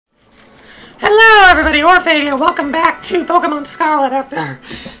everybody, Orphe here. Welcome back to Pokémon Scarlet. After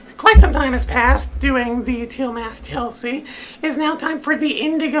quite some time has passed doing the Teal Mask DLC, it is now time for the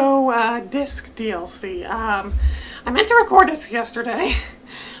Indigo Disk DLC. I meant to record this yesterday,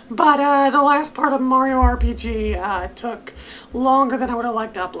 but the last part of Mario RPG took longer than I would have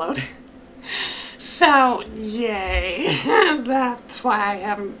liked to upload. So, yay. That's why I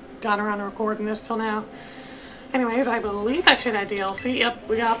haven't gotten around to recording this till now. Anyways, I believe I should have DLC. Yep,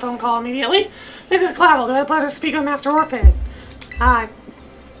 we got a phone call immediately. This is Clavel. Do I have the pleasure to speak with Master Orphe? Hi.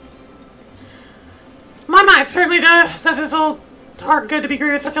 My mind certainly does this old heart good to be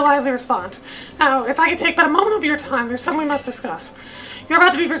greeted with such a lively response. Now, if I could take but a moment of your time, there's something we must discuss. You're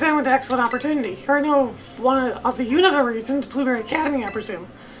about to be presented with an excellent opportunity. You already know one of the universe reasons, Blueberry Academy, I presume.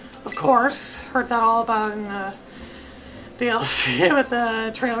 Of course. Heard that all about in the DLC with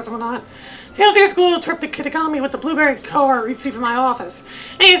the trailers and whatnot. Tales of your school trip to Kitakami with the Blueberry cohort reached you from my office.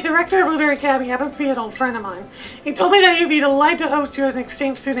 And his director of Blueberry Academy happens to be an old friend of mine. He told me that he'd be delighted to host you as an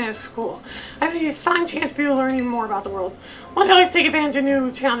exchange student at his school. I have a fine chance for you to learn even more about the world. One should always take advantage of new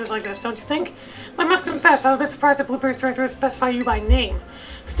challenges like this, don't you think? But I must confess, I was a bit surprised that Blueberry's director would specify you by name.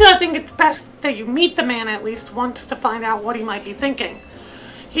 Still, I think it's best that you meet the man at least once to find out what he might be thinking.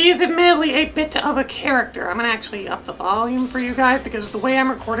 He is admittedly a bit of a character. I'm going to actually up the volume for you guys because the way I'm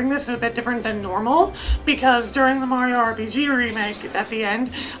recording this is a bit different than normal, because during the Mario RPG remake at the end,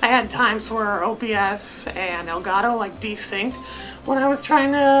 I had times where OBS and Elgato like desynced when I was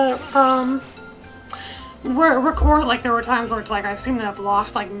trying to record. Like there were times where it's like I seem to have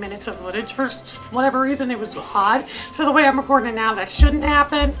lost like minutes of footage for whatever reason. It was odd. So the way I'm recording it now, that shouldn't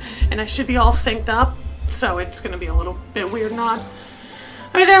happen, and I should be all synced up, so it's going to be a little bit weird and odd.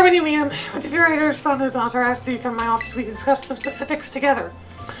 I'll be there when you meet him. Once you're ready to respond to his answer, I ask that you come to my office so we can discuss the specifics together.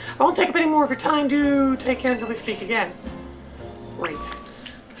 I won't take up any more of your time. Do take care until we speak again. Great.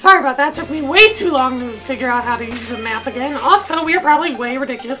 Sorry about that. It took me way too long to figure out how to use the map again. Also, we are probably way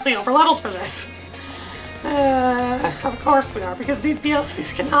ridiculously overleveled for this. Of course we are, because these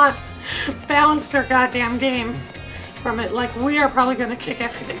DLCs cannot balance their goddamn game from it. Like, we are probably going to kick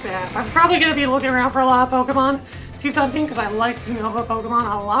everything's ass. I'm probably going to be looking around for a lot of Pokemon. Do something because I like Nova Pokemon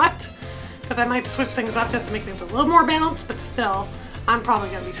a lot, because I might switch things up just to make things a little more balanced, but still, I'm probably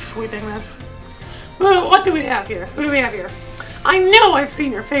going to be sweeping this. What do we have here? Who do we have here? I know I've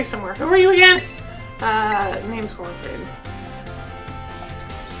seen your face somewhere. Who are you again? Name's Orphe.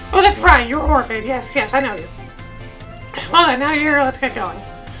 Oh, that's right, you're Orphe. Yes, I know you. Well then, now you're here, let's get going.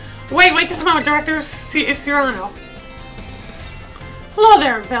 Wait just a moment, Director Cyrano. Hello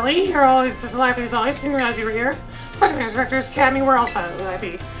there, Velly. You're always as lively as always. Didn't realize you were here. Of course, Mayor's Director's Academy, where else would I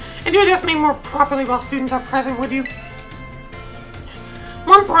be? And do address me more properly while students are present, would you?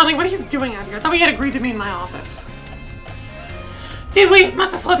 More importantly, what are you doing out here? I thought we had agreed to meet in my office. Did we?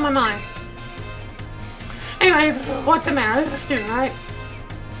 Must have slipped my mind. Anyways, what's the matter? This is a student, right?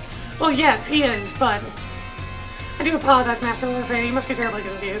 Well, yes, he is, but I do apologize, Master Orphe. You must be terribly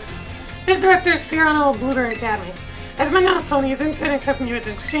confused. This is Director Cyrano of Blueberry Academy. As my non-phone, he is interested in accepting you as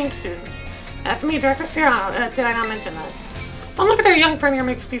an exchange student. That's me, Director Cyrano. Did I not mention that? One look at our young friend here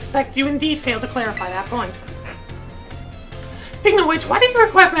makes me suspect you indeed failed to clarify that point. Speaking of which, why did you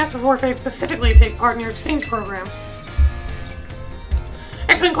request Master Orphe specifically to take part in your exchange program?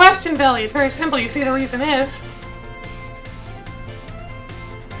 Excellent question, Belly. It's very simple. You see, the reason is...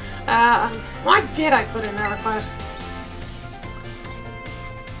 why did I put in that request?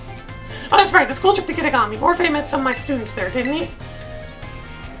 Oh, that's right, the school trip to Kitakami. Orphe met some of my students there, didn't he?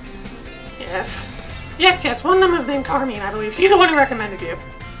 Yes, one of them was named Carmine, I believe. She's the one who recommended you. Now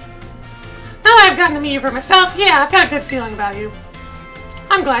that I've gotten to meet you for myself, yeah, I've got a good feeling about you.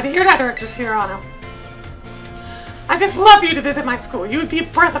 I'm glad to hear that, Director Cyrano. I just love you to visit my school. You would be a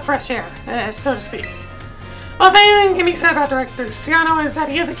breath of fresh air, so to speak. Well, if anything can be said about Director Cyrano is that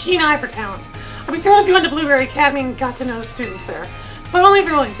he has a keen eye for talent. I'd be thrilled if you went to Blueberry Academy and got to know the students there. But only if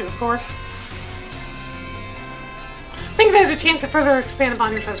you're willing to, of course. Think of it as a chance to further expand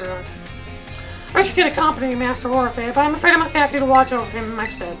upon your treasure hunt. I wish you could accompany Master Orphe, but I'm afraid I must ask you to watch over him in my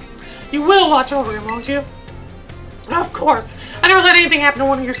stead. You will watch over him, won't you? Of course. I never let anything happen to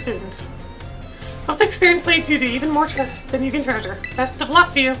one of your students. Hope the experience leads you to even more than you can treasure. Best of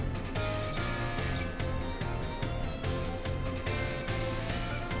luck to you.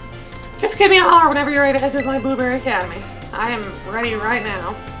 Just give me a holler whenever you're ready to head to my Blueberry Academy. I am ready right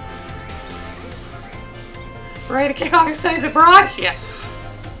now. Ready to kick off your studies abroad? Yes.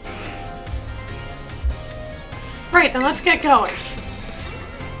 Great, then let's get going.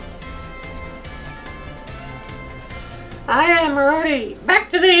 I am ready. Back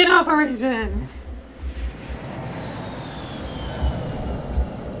to the Innova region.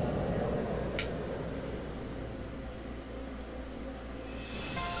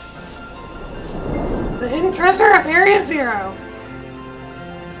 hidden treasure of Area 0.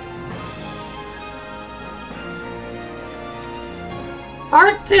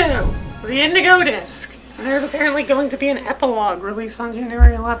 Part 2, the Indigo Disk. And there's apparently going to be an epilogue released on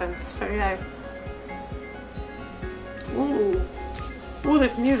January 11th, so yay. Ooh. Ooh,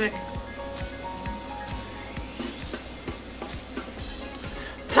 this music.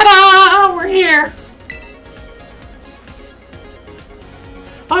 Ta-da! We're here!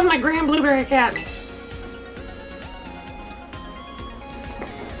 On my Grand Blueberry Academy.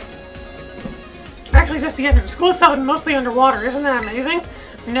 Actually, just the entrance. School itself is mostly underwater. Isn't that amazing?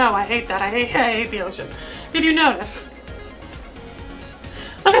 No, I hate that. I hate the ocean. Did you notice?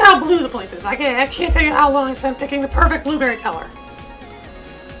 Look at how blue the place is. I can't tell you how long I spent picking the perfect blueberry color.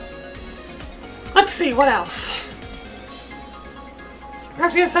 Let's see, what else?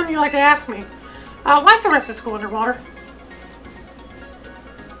 Perhaps you have something you'd like to ask me. Why's the rest of school underwater?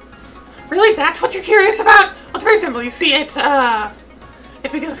 Really? That's what you're curious about? Well, it's very simple. You see, it's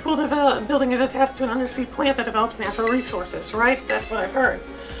because the school building is attached to an undersea plant that develops natural resources, right? That's what I've heard.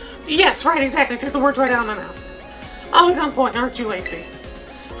 Yes, right, exactly. Took the words right out of my mouth. Always on point, aren't you, Lacey?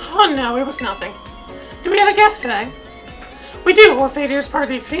 Oh no, it was nothing. Do we have a guest today? We do. Orphadia is part of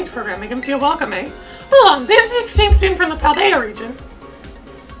the exchange program. Make him feel welcome, eh? Hold on, there's the exchange student from the Paldea region.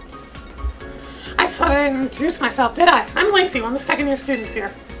 I suppose I didn't introduce myself, did I? I'm Lacey, one of the second-year students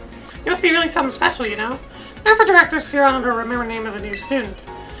here. You must be really something special, you know? Never for Director Cyrano to remember the name of a new student.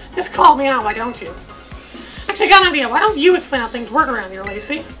 Just call me out, why don't you? Actually, I got an idea. Why don't you explain how things work around here,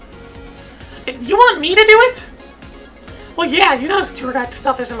 Lacey? If you want me to do it? Well, yeah, you know this tour guide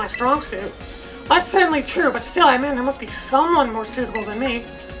stuff isn't my strong suit. Well, that's certainly true, but still, I mean, there must be someone more suitable than me.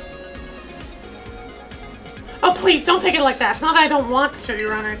 Oh, please, don't take it like that. It's not that I don't want to show you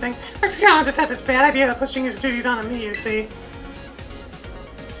around or anything. Director Cyrano just had this bad idea of pushing his duties onto me, you see.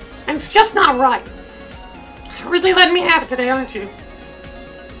 And it's just not right. You're really letting me have it today, aren't you?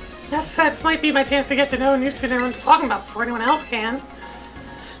 That said, this might be my chance to get to know a new student everyone's talking about before anyone else can.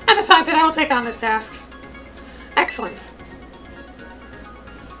 I decided I will take on this task. Excellent.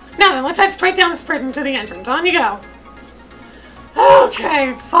 Now then, let's head straight down this bridge into the entrance. On you go.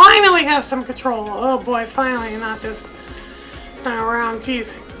 Okay, finally have some control. Oh boy, finally, not just around.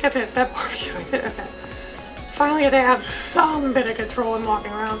 Jeez, get this, that barbecue I did. Okay. Finally, they have some bit of control in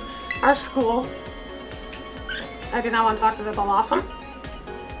walking around our school. I did not want to talk to the Blossom.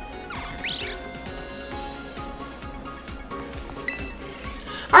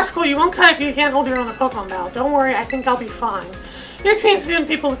 Our school, you won't cut if you can't hold your own in a Pokemon battle. Don't worry, I think I'll be fine. You're seeing student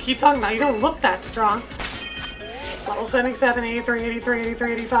people keep talking about you don't look that strong. Level 77, 83, 83,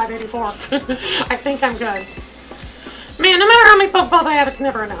 83, 85, 84. I think I'm good. Man, no matter how many Pokeballs I have, it's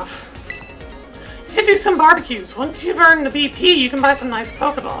never enough. You should do some barbecues. Once you've earned the BP, you can buy some nice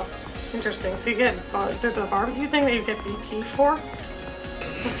Pokeballs. Interesting. So you get, there's a barbecue thing that you get BP for?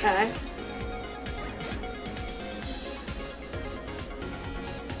 Okay.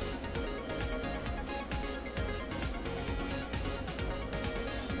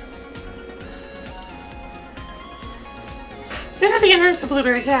 This is the entrance to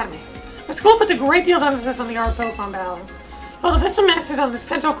Blueberry Academy. The school puts a great deal of emphasis on the art of Pokemon battling. Well, the official master is on the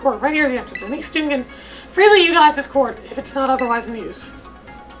central court right here at the entrance. Any student can freely utilize this court if it's not otherwise in use.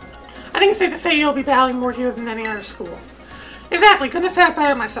 I think it's safe to say you'll be battling more here than any other school. Exactly, couldn't have said it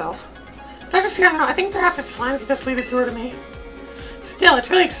better myself. Dr. Cyrano, I think perhaps it's fine if you just leave the tour to me. Still, it's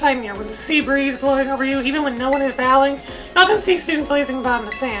really exciting here with the sea breeze blowing over you, even when no one is battling. You often see students lazing about in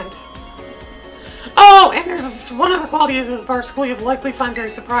the sand. Oh, and there's one other quality of our school you'll likely find very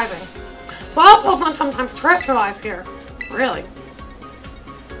surprising. Wild Pokemon sometimes terrestrialize here. Really?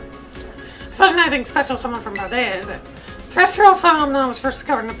 It's not anything special someone from Paldea, is it? Terrestrial phenomenon was first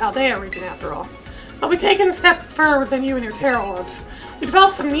discovered in the Paldea region, after all. But we've taken a step further than you and your Terra Orbs. We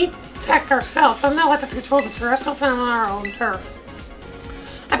developed some neat tech ourselves, so I'm now left to control the terrestrial phenomenon on our own turf.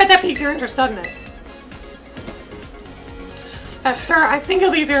 I bet that piques your interest, doesn't it? Sir, I think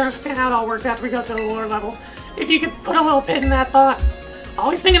it'll be easier to understand how it all works after we go to the lower level. If you could put a little pin in that thought.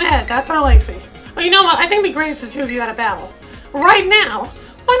 Always thinking ahead, that's our Lacey. Well, you know what? I think it'd be great if the two of you had a battle. Right now?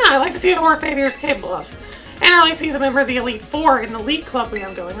 Why not? I'd like to see what Orphadia is capable of. And our Lacey is a member of the Elite Four in the League Club we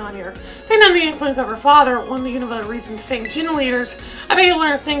have going on here. Thanks to the influence of her father, one of the Unova region's famed gym leaders, I bet you'll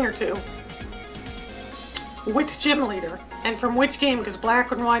learn a thing or two. Which gym leader? And from which game? Because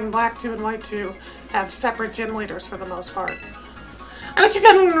Black and White and Black 2 and White 2 have separate gym leaders for the most part. I wish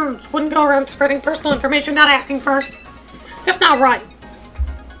you wouldn't go around spreading personal information, not asking first. Just not right.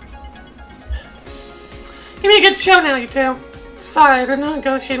 Give me a good show now, you two. Sorry, we're not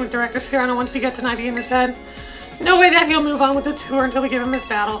negotiating with Director Cyrano once he gets an idea in his head. No way that he'll move on with the tour until we give him his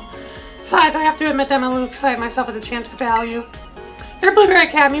battle. Besides, I have to admit that I'm a little excited myself at the chance to battle you. Here at Blueberry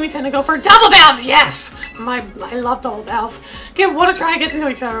Academy, we tend to go for double battles. Yes! I love double battles. Want to try and get to know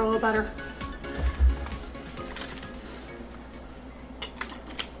each other a little better.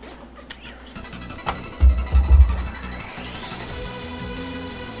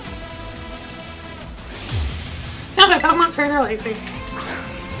 Sounds like Pokemon Trainer Lazy.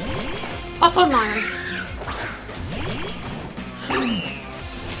 Also mine.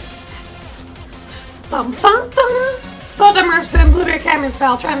 Bum bum bum. Suppose I'm representing Blueberry Academy's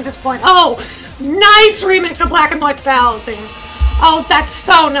battle, trying to disappoint. Oh, nice remix of Black and White's battle theme. Oh, that's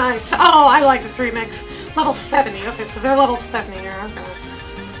so nice. Oh, I like this remix. Level 70. Okay, so they're level 70 here. Okay.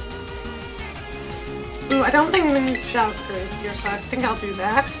 Ooh, I don't think Mini Shell's greatest here, so I think I'll do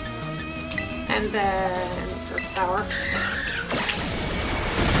that. And then Earth Power.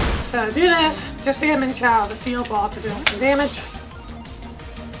 So do this just to get Min Chow the field ball to do some damage.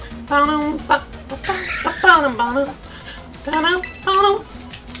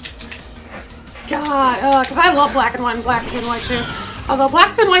 God, because I love Black and White and Black 2 and White 2. Although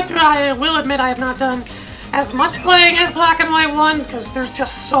Black 2 and White 2, I will admit I have not done as much playing as Black and White 1 because there's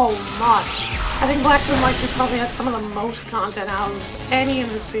just so much. I think Black 2 and White 2 probably has some of the most content out of any in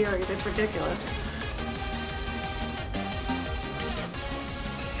the series. It's ridiculous.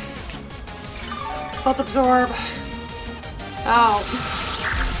 Both absorb. Oh.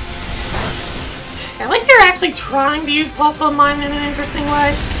 At least you're actually trying to use Plus on mine in an interesting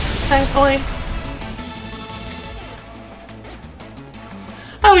way, thankfully.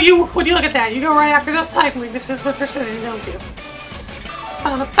 Oh, would you look at that? You go right after those type weaknesses with precision, don't you?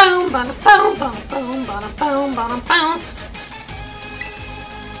 Ba-da-boom, ba-da-boom, ba-da-boom, ba-da-boom, ba-da-boom.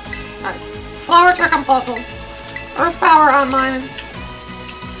 Alright. Flower Trick on Puzzle. Earth Power on mine.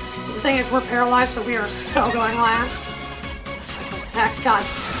 The thing is, we're paralyzed, so we are so going last. God.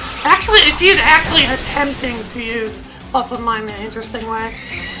 Actually, she's actually attempting to use Plus on mine in an interesting way.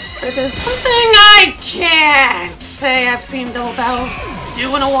 But there's something I can't say I've seen double battles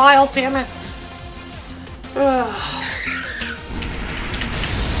do in a while, damn it. Ugh.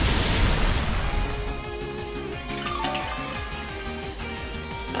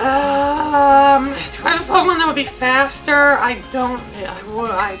 Try a Pokemon that would be faster. I don't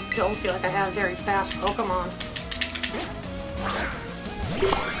feel like I have very fast Pokemon.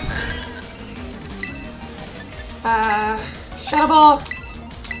 Shadow Ball,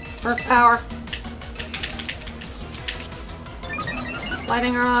 Earth Power,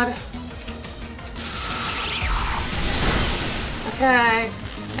 Lightning Rod. Okay,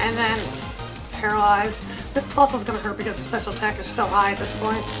 and then Paralyze. This plus is gonna hurt because the special attack is so high at this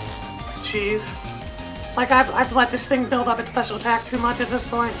point. Jeez. Like, I've let this thing build up its special attack too much at this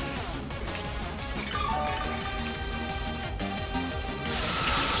point.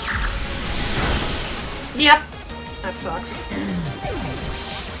 Yep. That sucks.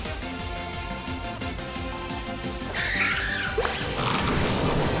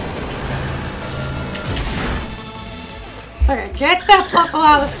 Okay, get that Plusle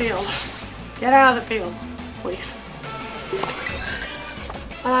out of the field. Get out of the field, please.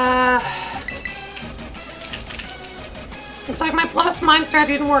 Looks like my plus mind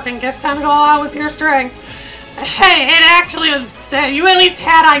strategy isn't working. Guess time to go all out with pure strength. Hey, it actually was. You at least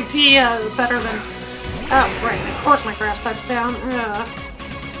had idea better than. Oh, right. Of course my grass type's down.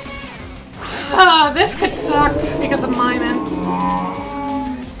 This could suck because of mining.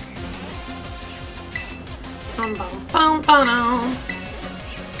 Bum bum bum bum.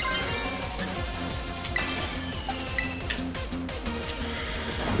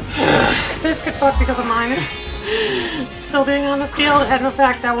 This could suck because of mining. Still being on the field, and the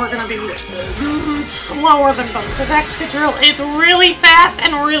fact that we're gonna be slower than both. Because Excadrill is really fast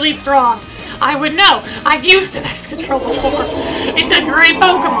and really strong. I would know. I've used an Excadrill before. It's a great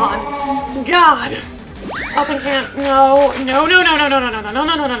Pokemon. God. Helping Hand. No. No, no, no, no, no, no, no, no, no,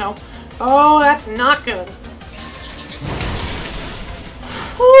 no, no, no, no. Oh, that's not good.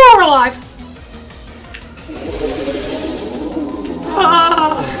 Ooh, we're alive.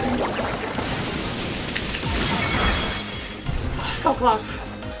 So close.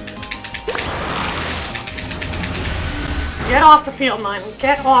 Get off the field, mine.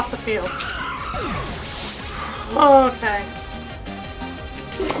 Get off the field. Okay.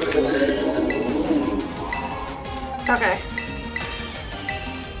 Okay.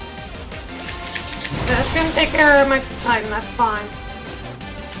 That's gonna take care of my Titan, that's fine.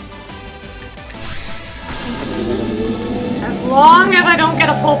 As long as I don't get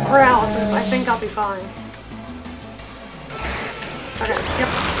a full paralysis, I think I'll be fine. Okay, yep,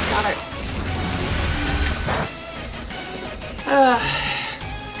 got it.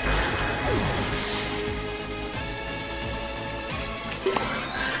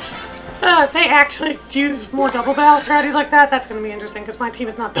 they actually use more double battle strategies like that, that's going to be interesting, because my team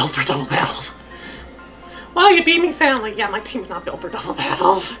is not built for double battles. Well, you beat me soundly. Yeah, my team's not built for double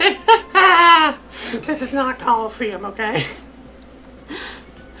battles. This is not Coliseum, okay?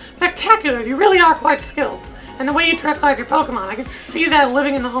 Spectacular, you really are quite skilled. And the way you terrestrialize your Pokemon, I can see that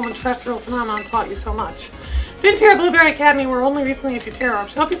living in the home and terrestrial phenomenon taught you so much. Students here at Blueberry Academy were only recently issued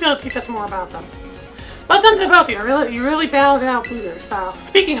Terror-Ups, so I hope you'll be able to teach us more about them. Well done to both of you. You really bowed out Blueberry style.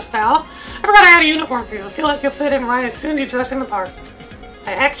 Speaking of style, I forgot I had a uniform for you. I feel like you'll fit in right as soon as you dress in the part.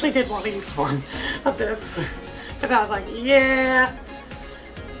 I actually did want a uniform of this. Because I was like, yeah.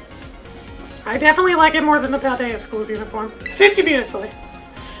 I definitely like it more than the Paldea School's uniform. Suits you beautifully.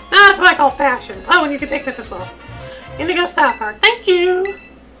 Now that's what I call fashion. Oh, and you can take this as well. Indigo style card. Thank you!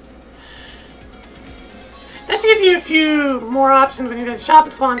 That should give you a few more options when you go to shop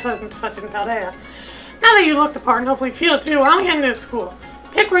and spawn such in Paldea. Now that you look the part and hopefully feel it too, why don't we head into school?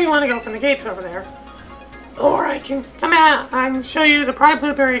 Pick where you want to go from the gates over there. Or I can come out and show you the Pride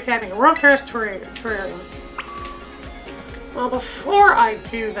Blueberry Academy, World Fair's Terrarium. Well, before I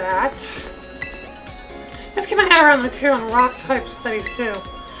do that, let's get my head around the material and rock type studies too.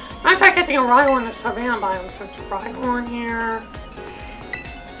 I'm going to try catching a Rhyhorn in the Savannah biome, so it's Rhyhorn here.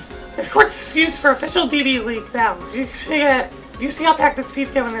 This court's used for official DB League battles. You see how packed the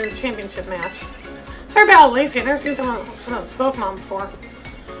seats get when there's a championship match. Sorry about Lacey, I've never seen some of those Pokemon before.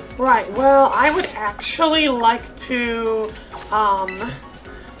 Right, well, I would actually like to,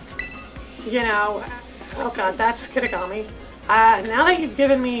 you know, oh god, that's Kitagami. Now that you've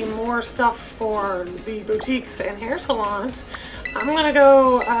given me more stuff for the boutiques and hair salons, I'm gonna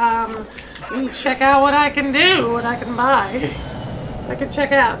go, check out what I can do, what I can buy. I can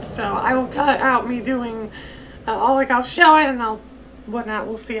check out, so I will cut out me doing, I'll show it and whatnot,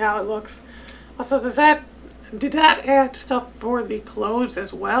 we'll see how it looks. Also, did that add stuff for the clothes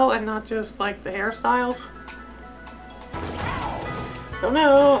as well, and not just, like, the hairstyles? Don't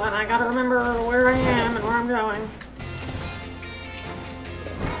know, and I gotta remember where I am and where I'm going.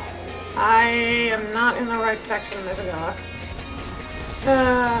 I am not in the right section of Mizuga.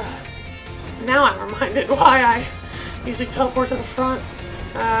 Now I'm reminded why I usually teleport to the front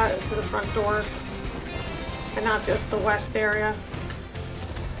doors, and not just the west area.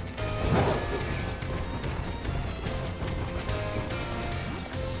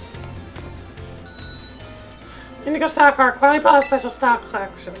 Indigo Style Card, Quality Product Special Style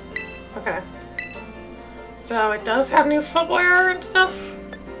Collection. Okay. So it does have new footwear and stuff?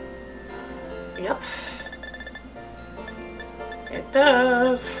 Yep. It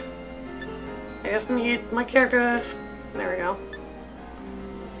does. I just need my character to... There we go.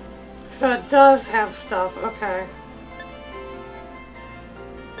 So it does have stuff, okay.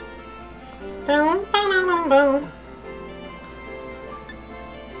 Boom, boom, boom, boom.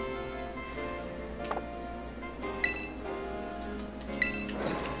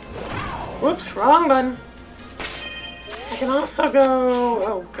 Whoops, wrong button. I can also go...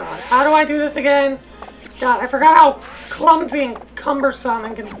 Oh god, how do I do this again? God, I forgot how clumsy and cumbersome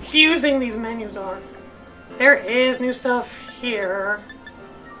and confusing these menus are. There is new stuff here.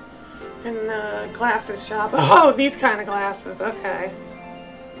 In the glasses shop. Oh, these kind of glasses, okay.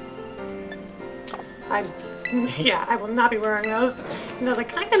 Yeah, I will not be wearing those. No, they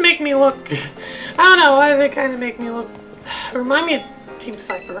kind of make me look... I don't know why they kind of make me look... Remind me of Team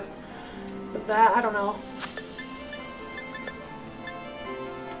Cypher. With that, I don't know.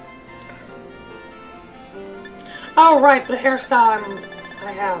 Oh, right, the hairstyle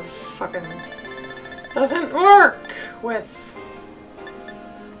I have fucking doesn't work with.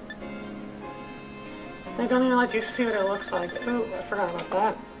 They don't even let you see what it looks like. Ooh, I forgot about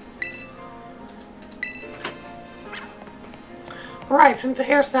that. Right, since the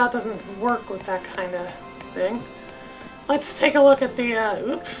hairstyle doesn't work with that kind of thing, let's take a look at the,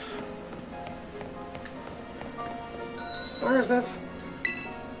 oops. Where is this?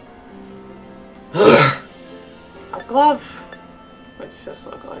 Gloves, which just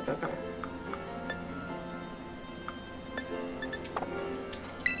look like, okay.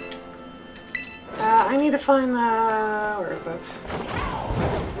 I need to find the... where is it?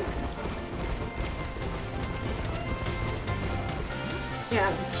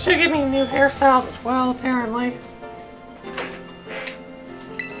 Yeah, it should give me new hairstyles as well, apparently.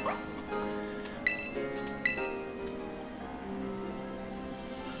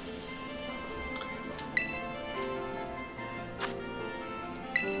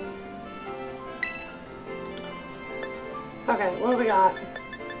 Okay, what do we got?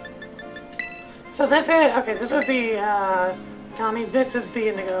 So this is, okay, this is the, this is the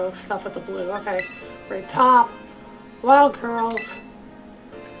indigo stuff with the blue, okay. Very top, Wild Curls,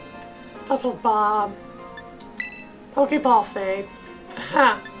 Puzzle Bob. Pokeball Fade.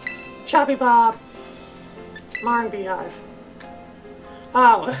 Ha! Choppy Bob. Marn Beehive.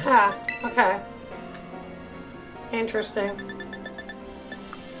 Oh, ha. Okay. Interesting.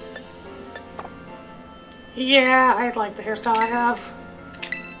 Yeah, I like the hairstyle I have.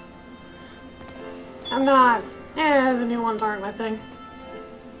 I'm not... the new ones aren't my thing.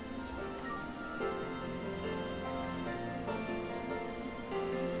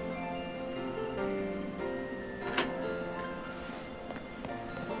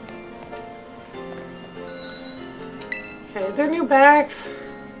 Okay, they're new bags.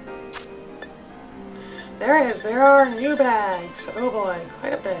 There are new bags. Oh boy,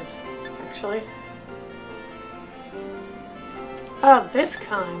 quite a bit, actually. Oh, this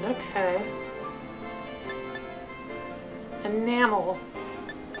kind, okay. Enamel.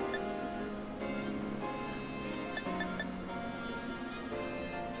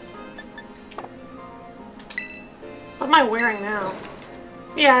 What am I wearing now?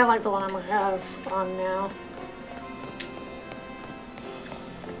 Yeah, I like the one I'm gonna have on now.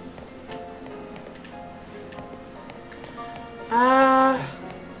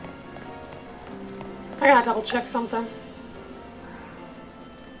 I gotta double check something.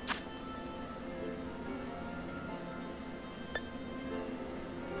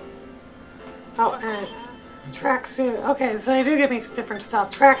 Oh, and tracksuit. Okay, so they do give me different stuff.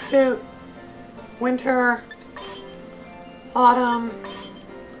 Tracksuit, winter, autumn,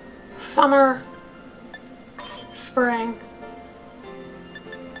 summer, spring.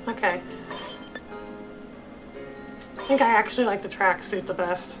 Okay. I think I actually like the tracksuit the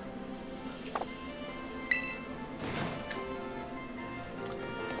best.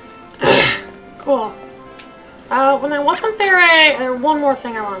 Cool. When I wasn't there, one more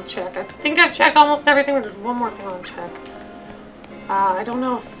thing I want to check. I think I've checked almost everything, but there's one more thing I want to check. I don't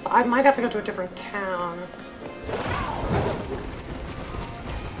know if... I might have to go to a different town.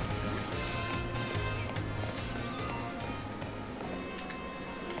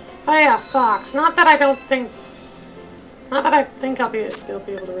 Oh yeah, socks. Not that I don't think... Not that I think they'll be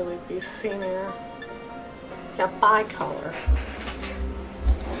able to really be seen here. Yeah, bicolor.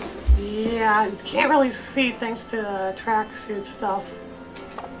 Yeah, I can't really see thanks to the tracksuit stuff.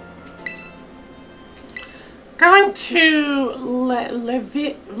 Going to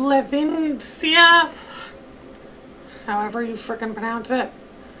Levincia, however you frickin' pronounce it.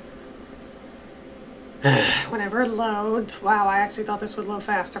 Whenever it loads. Wow, I actually thought this would load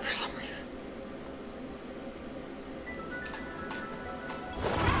faster for some reason.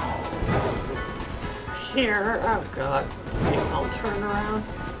 Here, oh god, I'll turn around.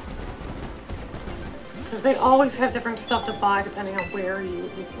 Because they always have different stuff to buy depending on where you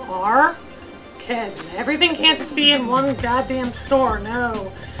are. Kid, everything can't just be in one goddamn store,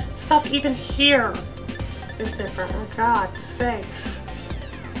 no. Stuff even here is different, oh god's sakes.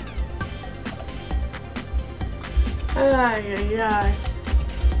 Ay, ay, ay.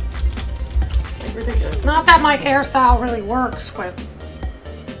 Like ridiculous. Not that my hairstyle really works with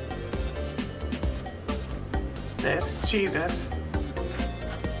this, Jesus.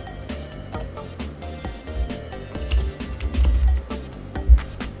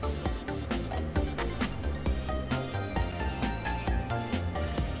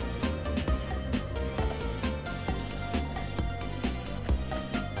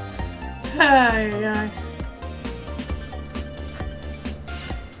 Ay, ay.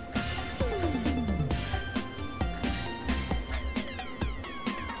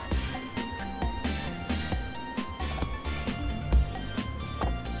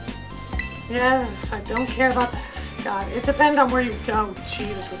 Yes, I don't care about that. God, it depends on where you go.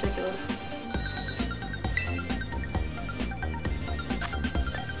 Jeez, it's ridiculous.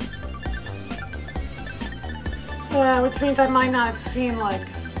 Which means I might not have seen, like,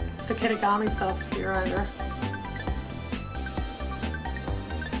 the Kitagami stuff here either.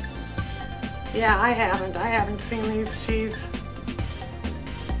 Yeah, I haven't seen these. Jeez.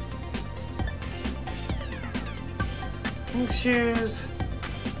 Pink shoes.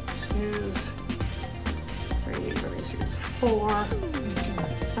 Shoes. 3, running shoes. 4.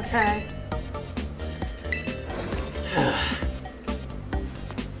 Okay.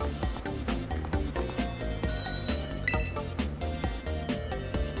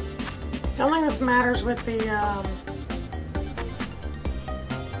 The only thing this matters with the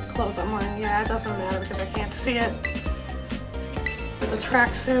clothes I'm wearing, yeah, it doesn't matter because I can't see it with the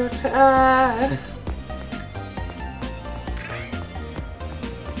tracksuit.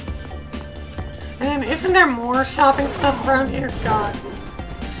 And then isn't there more shopping stuff around here? God.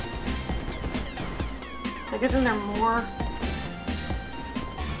 Like, isn't there more?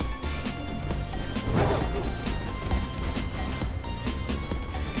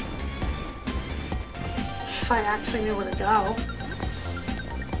 If I actually knew where to go.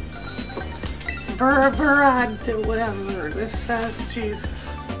 Whatever this says,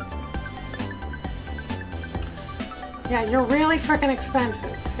 Jesus. Yeah, you're really freaking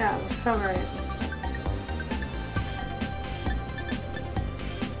expensive. Yeah, it's so great.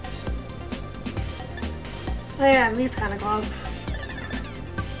 Oh yeah, and these kind of gloves.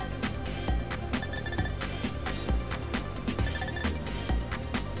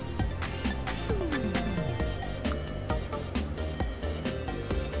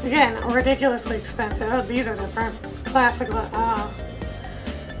 Again, ridiculously expensive. Oh, these are different. Classic. That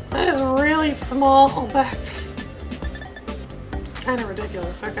is really small back. Kind of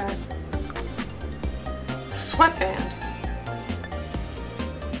ridiculous. Okay. Sweatband.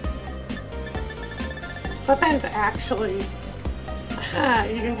 Sweatband's actually.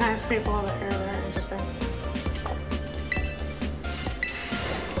 You can kind of see below the hair there. Interesting.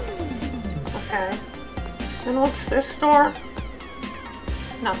 Okay. And what's this store?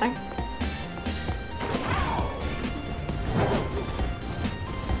 Nothing.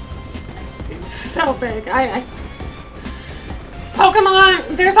 It's so big.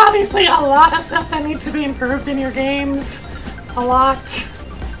 Pokemon, there's obviously a lot of stuff that needs to be improved in your games. A lot.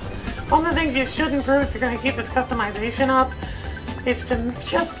 One of the things you should improve if you're going to keep this customization up is to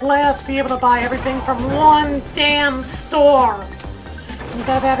just let us be able to buy everything from one damn store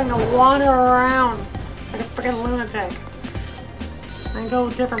instead of having to wander around like a freaking lunatic and go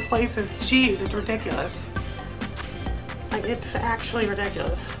different places. Jeez, it's ridiculous. Like, it's actually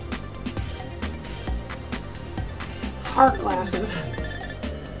ridiculous. Heart glasses.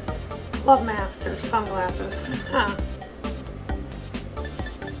 Club Master sunglasses. Huh.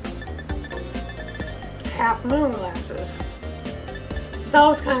 Half moon glasses.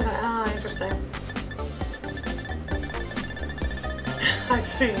 Those kind of, interesting. I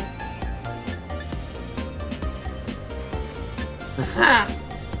see. Huh.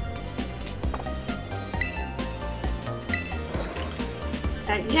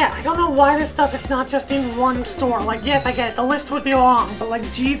 Yeah, I don't know why this stuff is not just in one store. Like, yes, I get it. The list would be long, but like,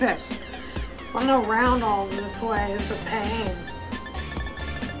 Jesus. Running around all this way is a pain.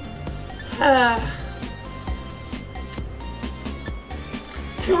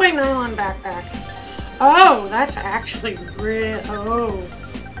 Two-way nylon backpack. Oh, that's actually oh,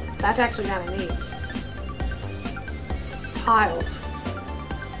 that's actually kind of neat. Tiles.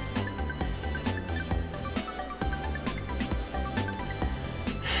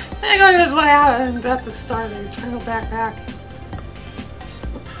 I think that's what happened at the start of the triangle backpack.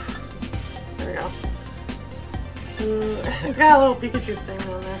 Oops. There we go. It's got a little Pikachu thing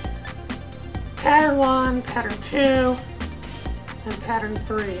on there. Pattern 1, pattern 2, and pattern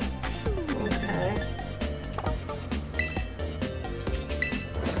 3. Okay.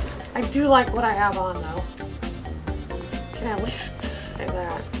 I do like what I have on though. Can at least say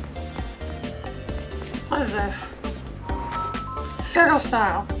that. What is this? Circle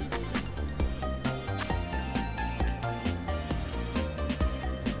style.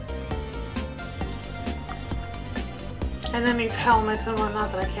 And then these helmets and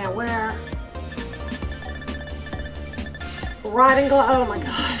whatnot that I can't wear. Riding glove. Oh my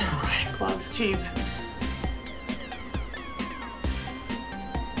god, riding gloves. Jeez.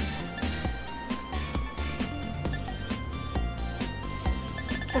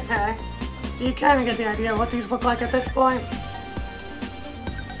 Okay. You kind of get the idea of what these look like at this point.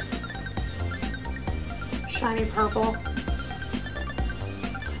 Shiny purple.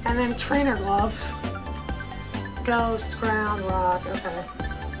 And then trainer gloves. Ghost, ground, rock, okay.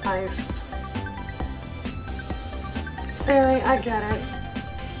 Ice. Fairy, I get it.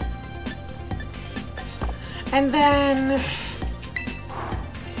 And then...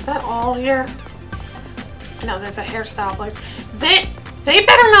 Is that all here? No, there's a hairstyle place. They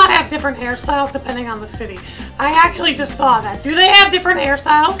better not have different hairstyles depending on the city. I actually just thought that. Do they have different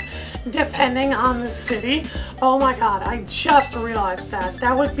hairstyles depending on the city? Oh my god, I just realized that.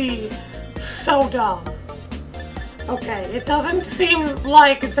 That would be so dumb. Okay, it doesn't seem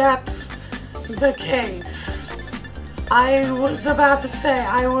like that's the case. I was about to say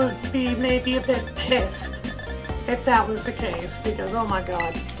I would be maybe a bit pissed if that was the case, because oh my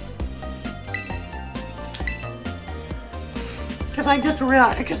god. Because I just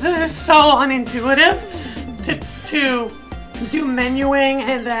realized, because this is so unintuitive to do menuing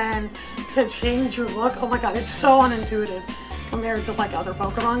and then to change your look. Oh my god, it's so unintuitive compared to like other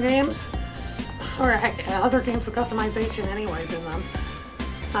Pokemon games. Or heck, other games with customization anyways in them.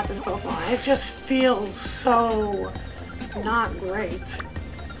 Not this Pokemon. It just feels so not great.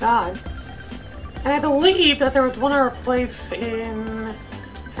 God. And I believe that there was one other place in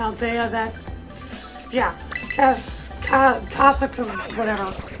Aldea that, yeah, Casa,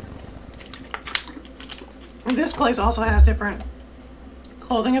 whatever. And this place also has different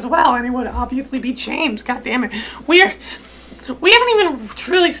clothing as well, and it would obviously be chains. God damn it. We haven't even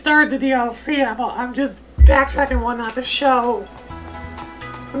truly started the DLC yet. I'm just backtracking and whatnot to show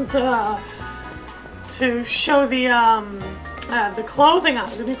the clothing,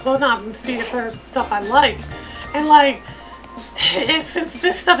 the new clothing options, see if there's stuff I like. And like, since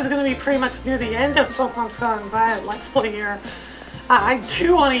this stuff is going to be pretty much near the end of Pokémon Scarlet and Violet Let's Play here, I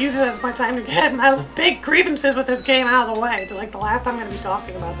do want to use it as my time to get my big grievances with this game out of the way. To like the last time I'm going to be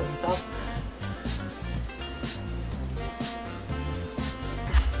talking about this stuff.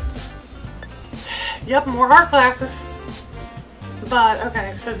 Yep, more art classes. But,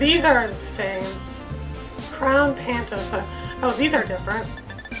 okay, so these are the same. Crown Panto, so... Oh, these are different.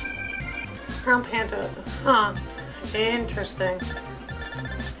 Crown Panto, huh. Interesting.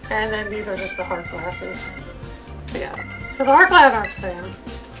 And then these are just the hard classes. But yeah, so the hard classes aren't the same.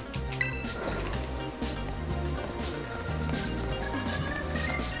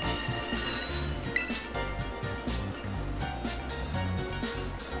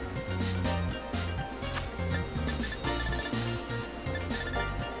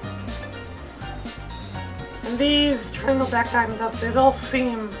 And these triangle backpack and stuff, they all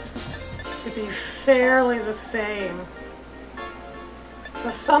seem to be fairly the same. So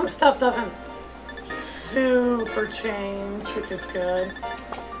some stuff doesn't super change, which is good.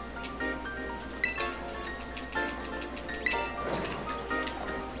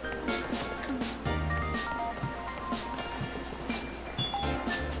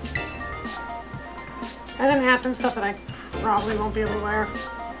 And then have some stuff that I probably won't be able to wear.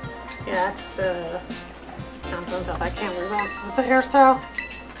 Yeah, it's the stuff I can't wear wrong with the hairstyle.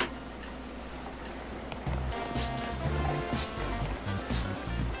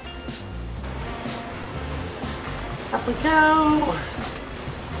 Up we go.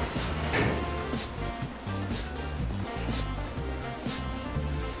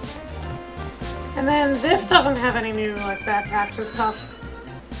 And then this doesn't have any new like backpacks or stuff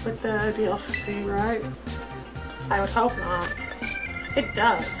with the DLC, right? I would hope not. It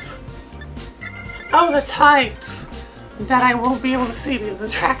does. Oh, the tights that I won't be able to see because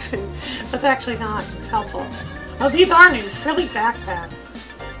of the tracksuit. That's actually not helpful. Oh, these are new. Frilly backpack.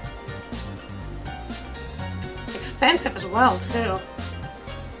 Expensive as well, too.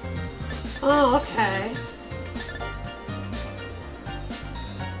 Oh, okay.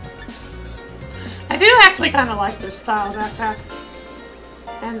 I do actually kind of like this style of backpack.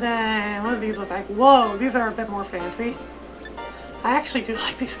 And then, what do these look like? Whoa, these are a bit more fancy. I actually do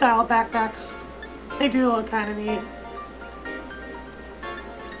like these style of backpacks. They do look kind of neat.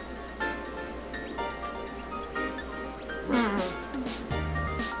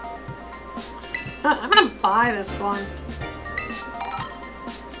 I'm gonna buy this one.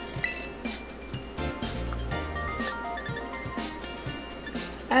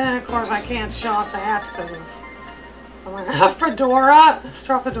 And then of course I can't show off the hats because of a fedora,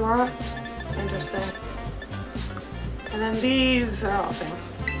 straw fedora. Interesting. And then these are all the same.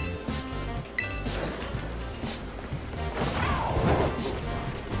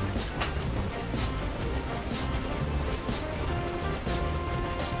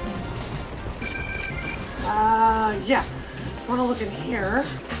 Yeah. I want to look in here.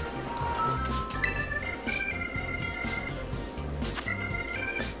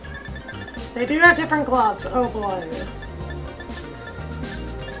 They do have different gloves. Oh boy.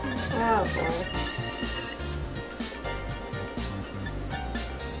 Oh boy.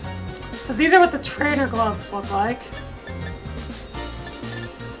 So these are what the trainer gloves look like.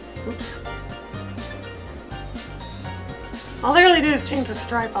 Oops. All they really do is change the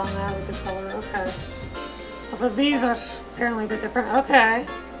stripe on that with the color. Okay. Although these are apparently a bit different. Okay.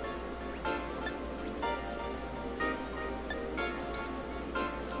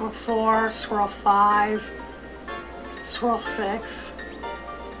 Swirl 4, swirl 5, swirl 6.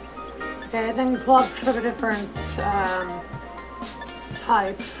 Okay, and then gloves for the different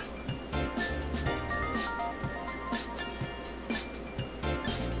types.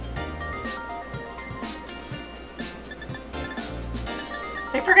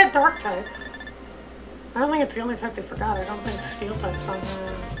 They forget dark type. I don't think it's the only type they forgot. I don't think steel type's on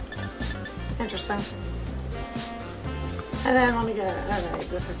there. Interesting. And then let me get it. Alright,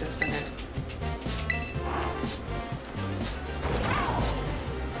 this is just a hit.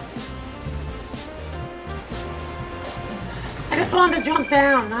 I just wanted to jump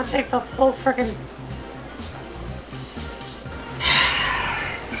down, not take the whole frickin'.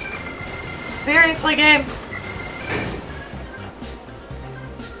 Seriously, game?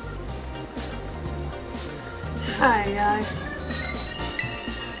 Hi,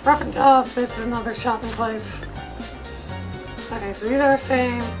 rough and tough. This is another shopping place. Okay, so these are the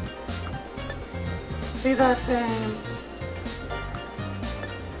same. These are the same.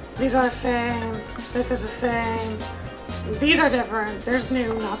 These are the same. This is the same. These are different. There's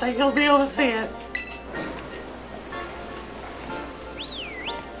new. Not that you'll be able to see it.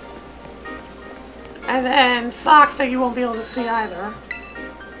 And then socks that you won't be able to see either.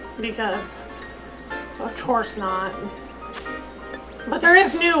 Because, of course not. But there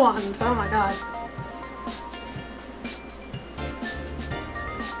is new ones. Oh my god.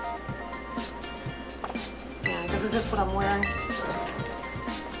 Yeah, because it's just what I'm wearing.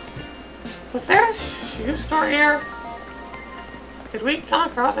 Was there a shoe store here? Did we come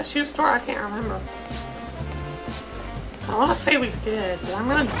across a shoe store? I can't remember. I want to say we did, but I'm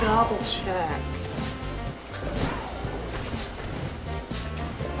going to double check.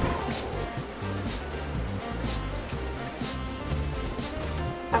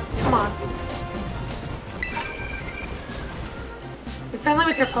 Oh, come on. You friendly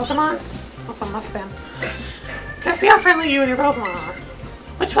with your Pokemon? Also, must have been. Can I see how friendly you and your Pokemon are?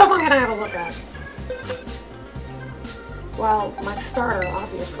 Which Pokemon can I have a look at? Well, my starter,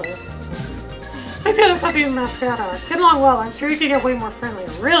 obviously. I see how the fuzzy mascot are. Get along well. I'm sure you could get way more friendly.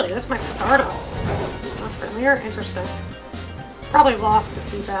 Really? That's my starter. Not friendlier? Interesting. Probably lost a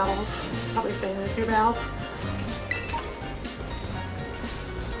few battles. Probably fainted a few battles.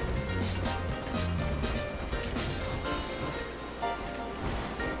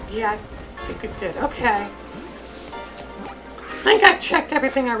 Yeah, I think it did. Okay. I think I checked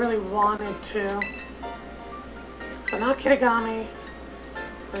everything I really wanted to. So not Kitagami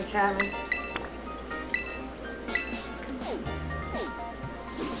or Academy.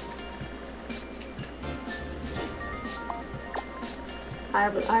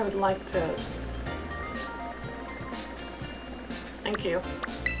 I would like to. Thank you.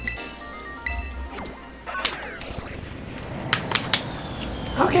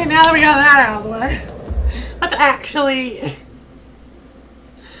 Okay, now that we got that out of the way, let's actually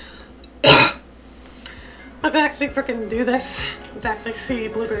frickin' do this. Let's actually see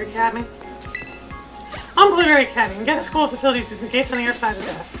Blueberry Academy. On Blueberry Academy, you can get to school facilities with the gates on the other side of the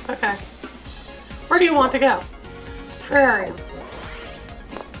desk. Okay. Where do you want to go? Terrarium.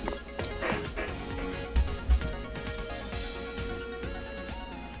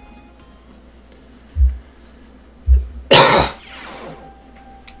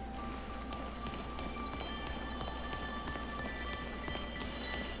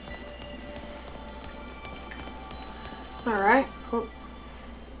 Alright.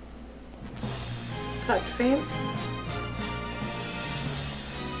 Cutscene.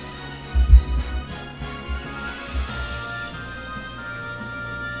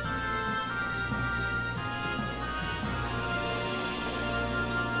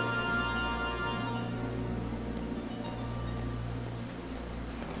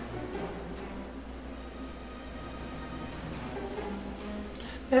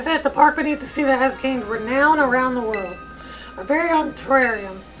 Is it the park beneath the sea that has gained renown around the world? Our very own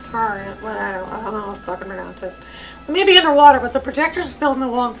terrarium. Terrarium. Well, I don't know how to fucking pronounce it. We may be underwater, but the projectors built in the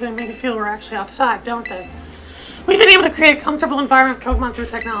wall to make it feel we're actually outside, don't they? We've been able to create a comfortable environment for Pokemon through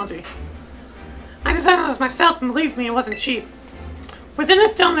technology. I designed this myself, and believe me, it wasn't cheap. Within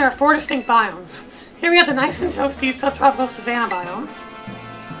this dome, there are 4 distinct biomes. Here we have the nice and toasty subtropical savanna biome.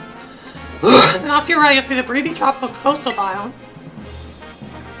 And off to your right, you'll see the breezy tropical coastal biome.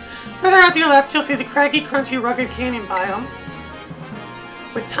 Further out to your left, you'll see the craggy, crunchy, rugged canyon biome.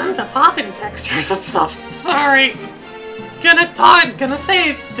 With tons of popping textures and stuff. Sorry. Gonna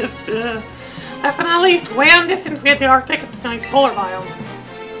say just, last but not least, way out in distance, we have the Arctic and snowy polar biome.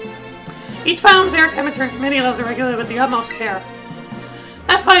 Each biome's air temperature and humidity levels are regulated with the utmost care.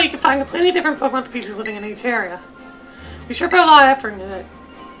 That's why you can find completely different Pokemon species living in each area. We sure put a lot of effort into it.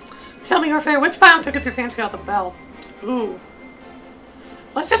 Tell me, your favorite, which biome took us your fancy off the bell? Ooh.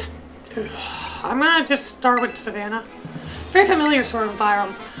 Let's just... I'm gonna just start with Savannah. Very familiar sort of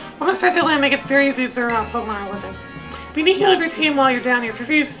environment. Almost tries to land make it very easy to zero out Pokemon are living. If you need healing your team while you're down here, feel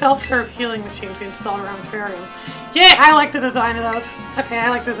free to use self-serve healing machines we install around the terrarium. Yeah, I like the design of those. Okay, I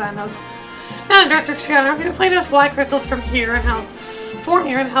like the design of those. Now, Dr. Xian, I'm going to explain to us why crystals form here and how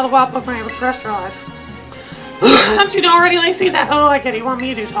the wild Pokemon are able to terrestrialize. Don't you know already, Lacey? That I get it. You want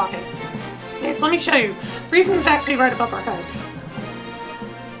me to do talking. Okay, so let me show you. The reason's actually right above our heads.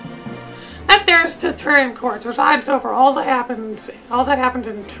 That there's the terrarium quartz, resides over all that happens in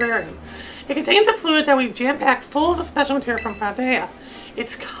the terrarium. It contains a fluid that we've jam-packed full of the special material from Paldea.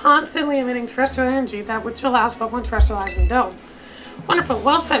 It's constantly emitting terrestrial energy, that which allows Pokemon to terrestrialize in the dome. Wonderful,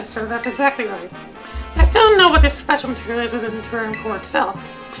 well said, sir. That's exactly right. I still don't know what this special material is within the terrarium core itself.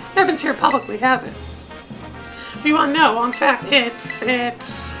 Never been shared publicly, has it? You want to know? Well, in fact, it's...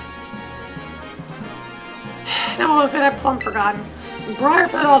 No, what was it? I've plumb forgotten. Briar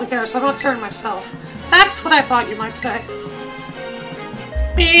put it all together, so I'm not certain myself. That's what I thought you might say.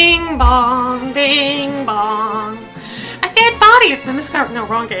 Bing bong, bing bong. A dead body! It's been discovered. No,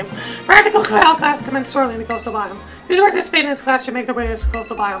 wrong game. Practical Cloud class commenced shortly in the coastal biome. Those who participate in this class should make their way to this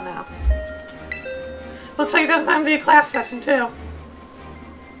coastal biome now. Looks like it doesn't time to be a class session, too.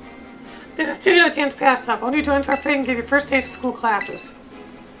 This is too good a chance to pass up. Won't you join our fate and get your first taste of school classes?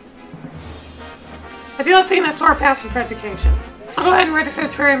 I do not see that sort of passion for education. I'll go ahead and register the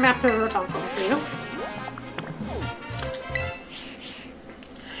terrarium map to the Rotom phone for you.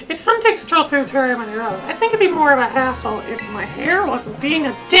 It's fun to take a stroll through the terrarium on your own. I think it'd be more of a hassle if my hair wasn't being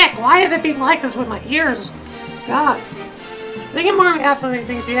a dick. Why is it being like this with my ears? God. I think it's more of a hassle than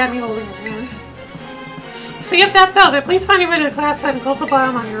anything if you had me holding your hand. So yep, that sells it. Please find your way to the class site in Coastal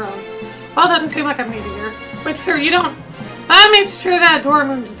Biome on your own. Well, it doesn't seem like I'm needed here. Wait, sir, you don't... I made sure that dorm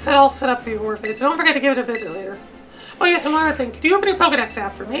room's all set up for your orphanage. So don't forget to give it a visit later. Oh yes, another thing. Could you open your Pokedex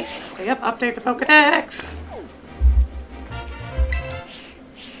app for me? So, yep, update the Pokedex.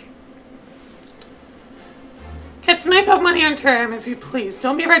 Catch as many Pokemon here in Terrarium as you please.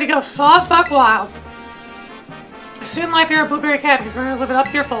 Don't be afraid to go sauce buck wild. A student life here at Blueberry Academy is going to live it up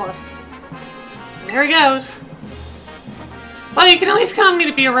to your fullest. And there he goes. Well, you can at least count on me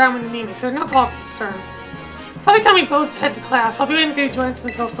to be around when you need me, so no call for concern. Probably time we both head to class. I'll be waiting for you to join us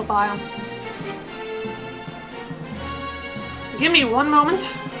in the coastal biome. Give me one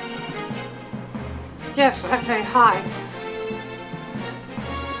moment. Yes, okay, hi.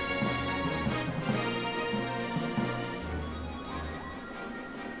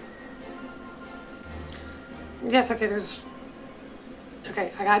 Yes, okay, there's...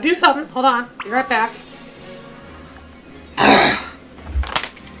 Okay, I gotta do something. Hold on. Be right back.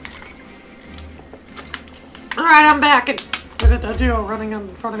 Alright, I'm back, and there's a duo running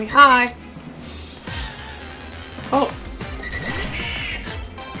in front of me. Hi! Oh.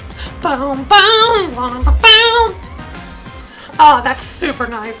 Boom, boom, boom, boom. Oh, that's super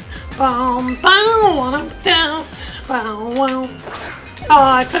nice. Boom, boom, one down. Boom, boom.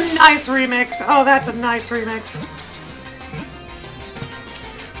 Oh, it's a nice remix. Oh, that's a nice remix.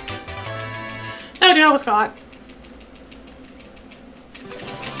 No deal was caught.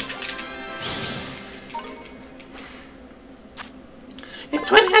 His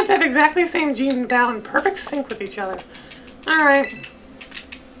twin heads have exactly the same gene and bow in perfect sync with each other. Alright.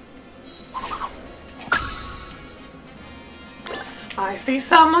 I see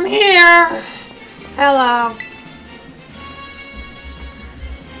someone here. Hello.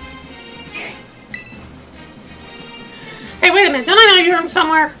 Hey, wait a minute. Don't I know you from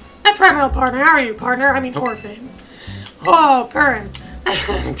somewhere? That's right, my old partner. How are you, partner? I mean, orphan. Oh, Perrin.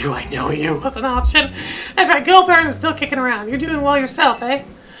 Do I know you? Was an option. That's right, Gil Perrin is still kicking around. You're doing well yourself, eh?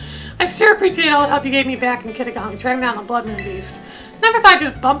 I sure appreciate all the help you gave me back in Kitagami, tracking down the Blood Moon Beast. Never thought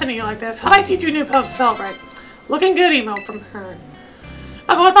just bumping into you like this. How about I teach you a new pose to celebrate? Looking good, emote from Perrin.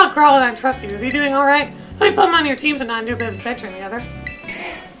 Oh, but what about Growlithe? I trust you. Is he doing alright? Let me put him on your teams and not do a bit of adventuring together.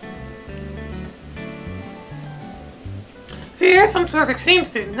 So you're some sort of exchange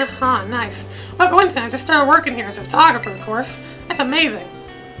student. Ah, nice. What a coincidence. I just started working here as a photographer, of course. That's amazing.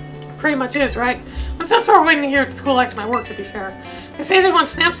 Pretty much is, right? I'm still sort of waiting to hear if the school likes my work, to be fair. They say they want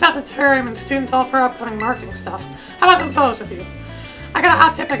snapshots of the terrarium and students all for upcoming marketing stuff. How about some photos of you? I got a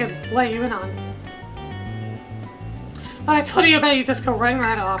hot tip I could lay you in on. But I told you about you just go running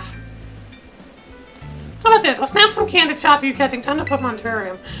right off. How about this? I'll snap some candid shots of you catching tons of Pokemon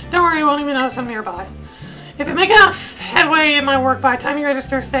terrarium. Don't worry, you won't even notice I'm nearby. If you make enough headway in my work by the time you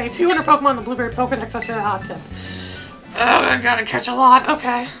register, say 200 Pokemon in the Blueberry Pokedex, I'll share a hot tip. Oh, I gotta catch a lot.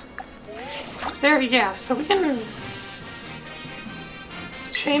 Okay. There, yeah. So we can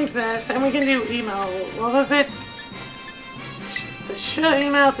change this, and we can do emo. What was it? The should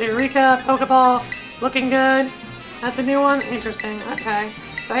email, the Eureka, Pokeball, looking good. That's the new one? Interesting. Okay.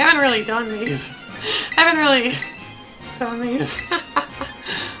 So I haven't really done these. I haven't really done these.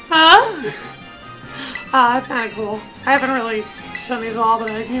 Huh? That's kind of cool. I haven't really shown these all,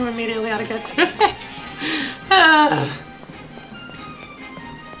 but I knew immediately how to get to it.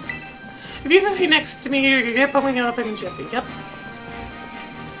 If you see next to me, you get pulling it up in Jiffy. Yep.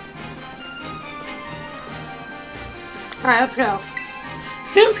 Alright, let's go.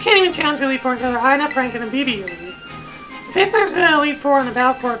 Students can't even challenge the Elite Four until they're high enough rank in the BB League. The face members of the Elite Four on the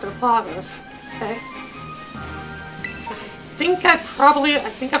battle court at their plazas. Okay. I think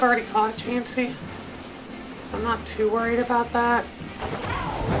I've already caught a Chansey. I'm not too worried about that.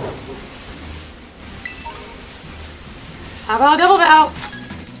 How about a double bow?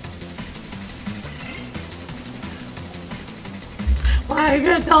 Why, you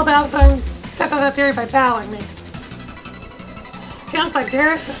good double bow, so test out that theory by bowing me. Challenged by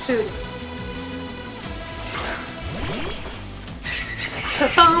Darius the student.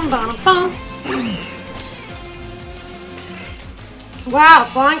 Bum. Wow,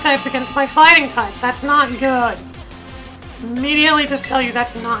 flying types against my fighting type. That's not good. Immediately just tell you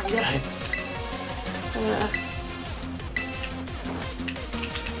that's not good.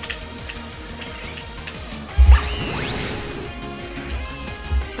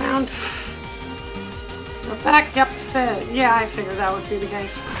 Bounce. Go back. Yep. Yeah, I figured that would be the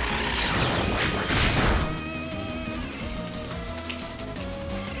case.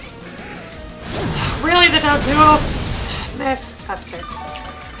 Really, the duo? Miss. Cut 6.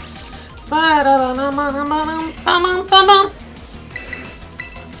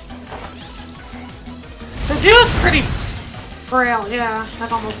 The duo's pretty frail, yeah.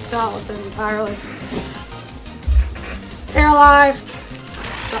 I've almost dealt with it entirely. Paralyzed.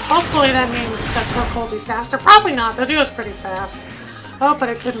 So hopefully that means that Hook will be faster. Probably not. The duo's pretty fast. Oh, but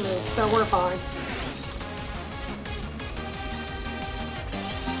it could move, so we're fine.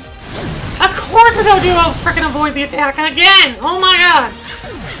 Of course the duo freaking avoid the attack again! Oh my god!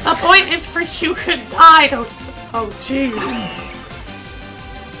 The point is for you to die! Oh jeez.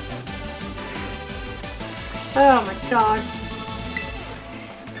 Oh my god.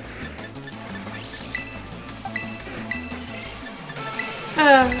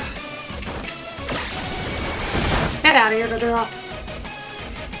 Get out of here, the duo.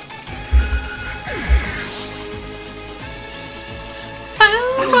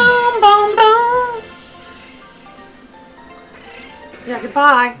 Yeah,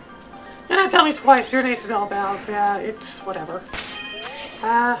 goodbye. You're not telling me twice. Your ace is all bounce. Yeah, it's whatever.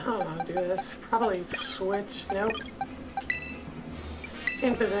 I don't know how to do this. Probably switch. Nope.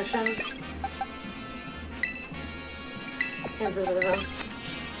 In position. In position.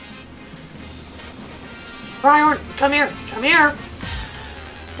 Brian, come here. Come here.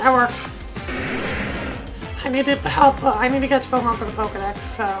 That works. I need to help. I need to catch Pokemon for the Pokédex,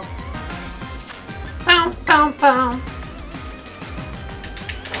 so. Boom, boom, boom.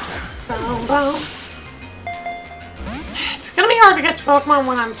 Boom, boom. It's gonna be hard to catch Pokemon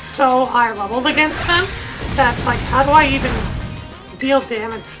when I'm so high leveled against them. That's like, how do I even deal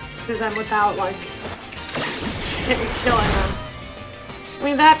damage to them without, like, killing them? I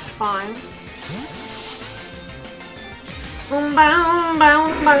mean, that's fine. Boom, boom,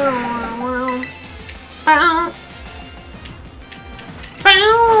 boom, boom, boom.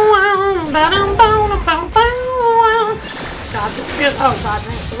 God, this feels. Oh god,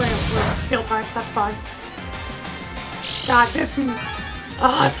 we're steel type, that's fine. God, this.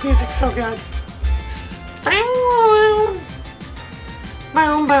 Oh, this music's so good.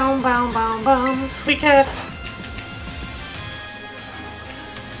 Boom, boom, boom, boom, boom. Sweet kiss.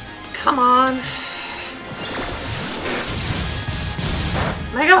 Come on.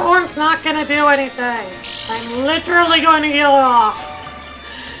 Mega Horn's not gonna do anything. I'm literally going to heal it off.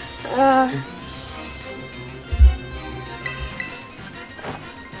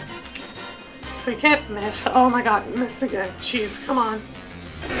 So you can't miss. Oh my god, missed again. Jeez, come on.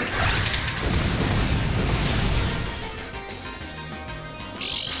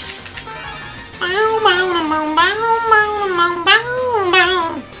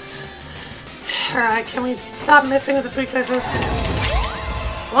 Alright, can we stop missing with the sweet kisses?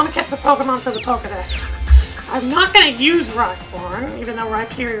 I want to catch the Pokemon for the Pokédex. I'm not going to use Rockborn, even though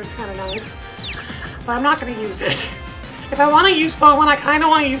Rhyperior is kind of nice. But I'm not going to use it. If I want to use Pokemon, I kind of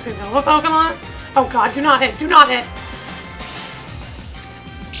want to use the Nova Pokemon. Oh god, do not hit, do not hit!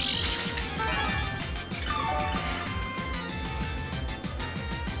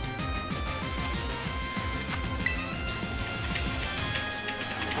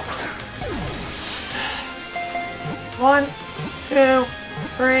 One, two,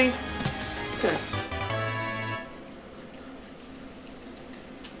 three. Good.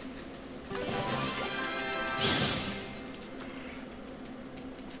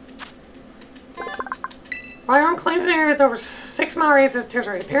 Rhyhorn claims an area with over 6 mile radius as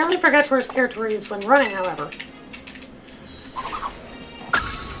territory. Apparently forgets where his territory is when running, however.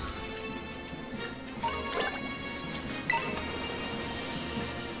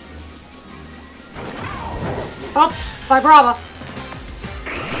 Oh, Vibrava.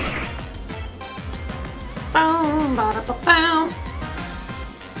 Boom, bada ba boom.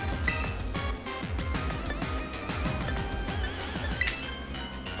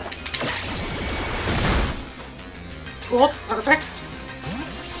 Cool, perfect.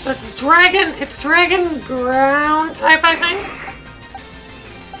 It's dragon ground type, I think.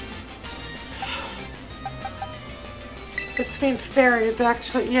 Which means fairy. It's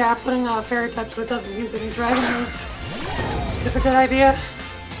actually, yeah, putting a fairy type so it doesn't use any dragon moves is a good idea.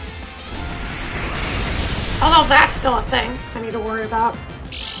 Although that's still a thing I need to worry about.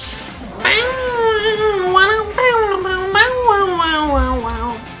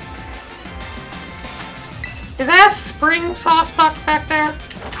 Is that a spring saucebuck back there?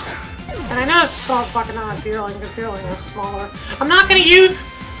 And I know it's a saucebuck and not a deerling, because deerling are smaller. I'm not going to use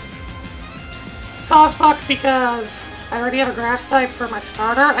saucebuck because I already have a grass type for my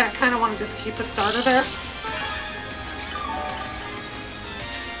starter, and I kind of want to just keep the starter there.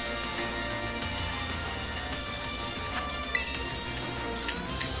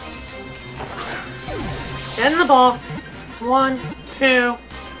 Get in the ball. 1, 2.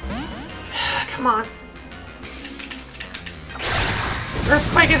 Come on.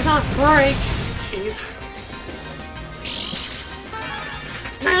 Earthquake is not great. Jeez.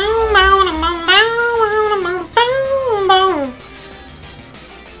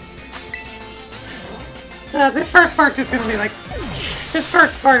 This first part is gonna be like. This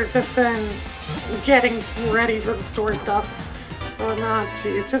first part has just been getting ready for the story stuff. Or not, gee,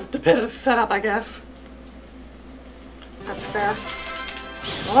 it's just a bit of setup, I guess. That's fair.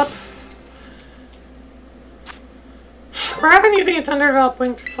 Up. Rather than using its underdeveloped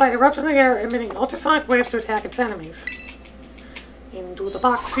wing to fly, it erupts in the air, emitting ultrasonic waves to attack its enemies. Into the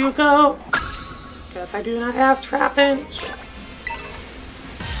box you go. Guess I do not have Trapinch.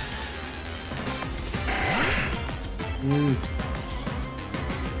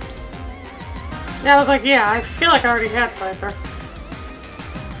 Yeah, I was like, yeah, I feel like I already had Slifer.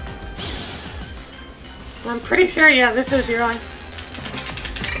 I'm pretty sure, yeah, this is Deerling.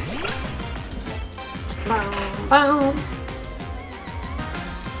 Boom, boom.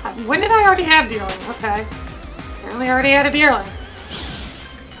 When did I already have Deerling? Okay. Apparently I already had a Deerling.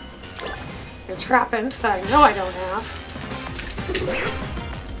 A Trapinch that I know I don't have.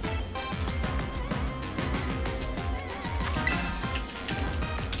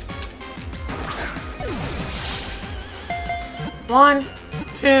 One,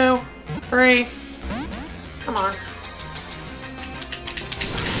 2, 3. Come on.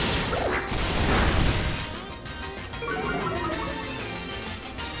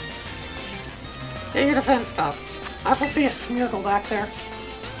 Get your defense up. I also see a Smeargle back there.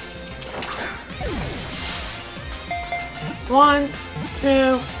 1,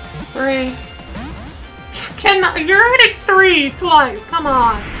 2, 3. You're hitting 3 twice. Come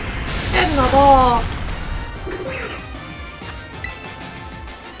on. Get in the ball.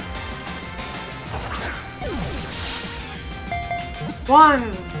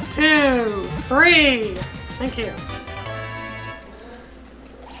 One, 2, 3. Thank you.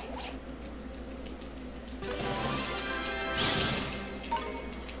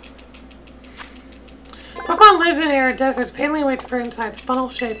 Pokemon lives in arid deserts, painfully waits for inside its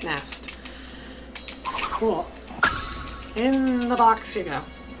funnel-shaped nest. Cool. In the box you go.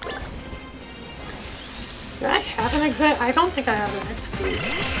 Do I have an exec? I don't think I have an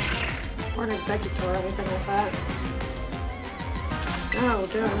execute. Or an executor or anything like that. No,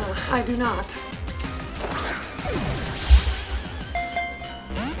 I do not.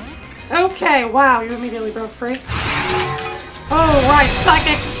 Okay, wow, you immediately broke free. Oh, right,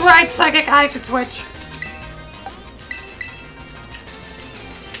 psychic! Right, psychic! I should switch.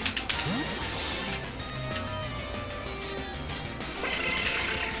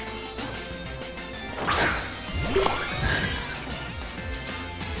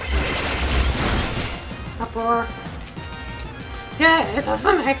 Uproar. Yeah, it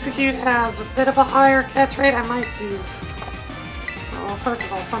doesn't execute have a bit of a higher catch rate. I might use... Oh, first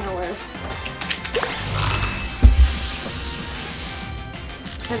of all, Thunder Wave.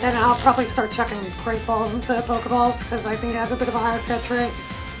 And then I'll probably start chucking Great Balls instead of Pokeballs, because I think it has a bit of a higher catch rate.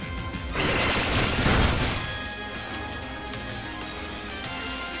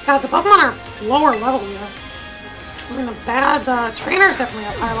 God, the Pokemon are lower level here. I mean, the bad trainers definitely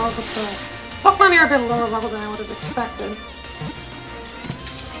have high levels, but the Pokemon here are a bit lower level than I would have expected.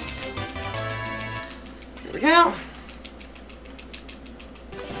 Here we go.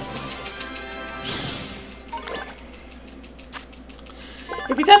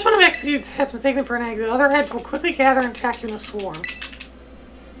 If you touch one of Execute's heads with taken for an egg, the other heads will quickly gather and attack you in a swarm.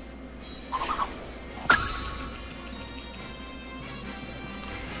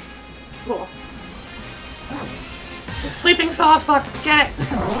 Cool. The sleeping Sawsbuck, get it!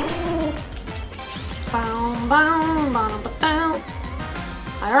 Boom, boom, boom, boom.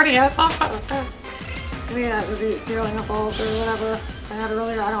 I already have Sawsbuck, okay. Maybe that was the Deerling Evolved or whatever. I had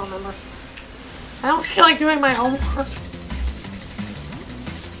earlier. I don't remember. I don't feel like doing my homework.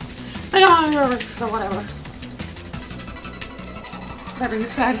 I don't remember, so whatever. Whatever you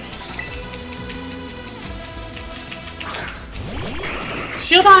said.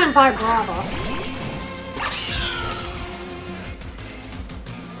 Shield on and Vibrava.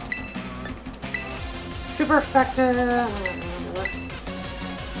 Super effective. I don't remember.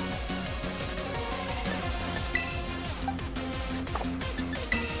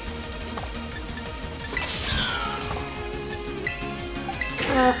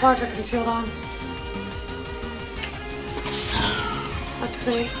 Project and shield on. Let's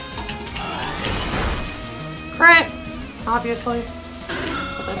see. Crit! Obviously.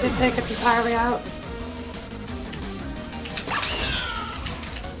 But that did take it entirely out.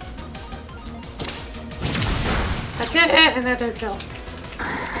 That did hit and that did kill.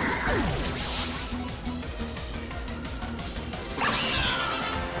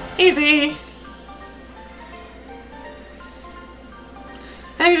 Easy!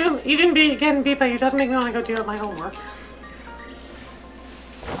 Even getting beat by you doesn't make me want to go do my homework.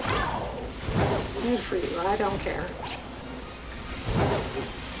 Good for you, I don't care.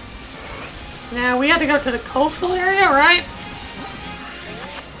 Now, we had to go to the coastal area, right?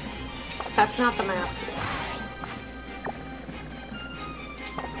 That's not the map.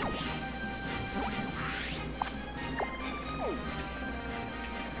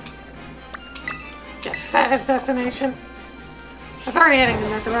 Yes, set as destination. I was already heading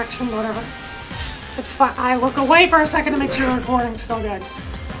in that direction, but whatever. It's fine. I look away for a second to make sure the recording's still good.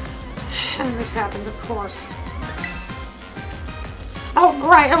 And this happens, of course. Oh,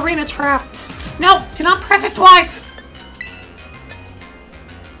 right, arena trap. No, do not press it twice!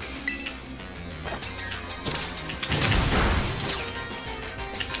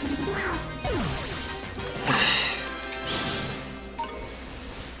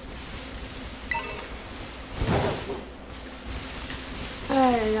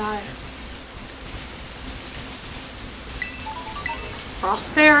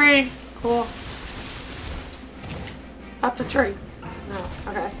 Frostberry, cool. Up the tree. No,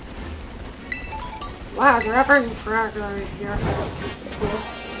 okay. Wow, you're effort and fragger here. Cool.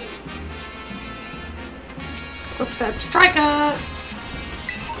 Oops, I'm striker.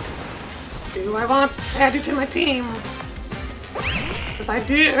 Do I want to add you to my team? Because I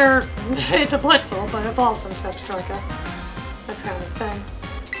do, it's a Blitzel, but I've also Step Striker. That's kind of a thing.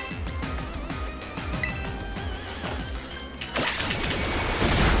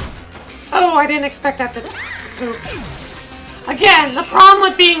 Oh, I didn't expect that to... Oops. Again, the problem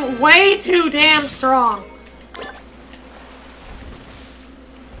with being way too damn strong.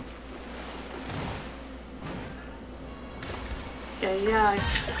 Yeah.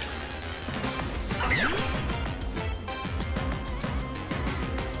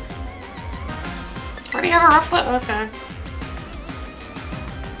 Already have a rough foot? Okay.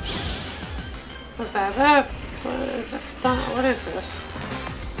 What's that? Is this stunt? What is this?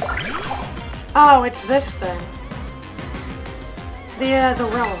 Oh, it's this thing. The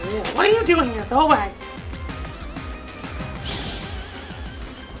realm, yeah. What are you doing here? Go away.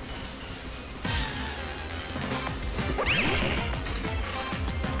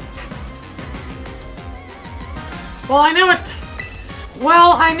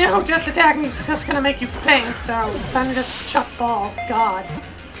 Well, I know just attacking is just gonna make you faint, so then just chuck balls. God.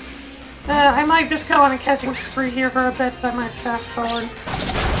 I might just go on a catching spree here for a bit, so I might fast forward.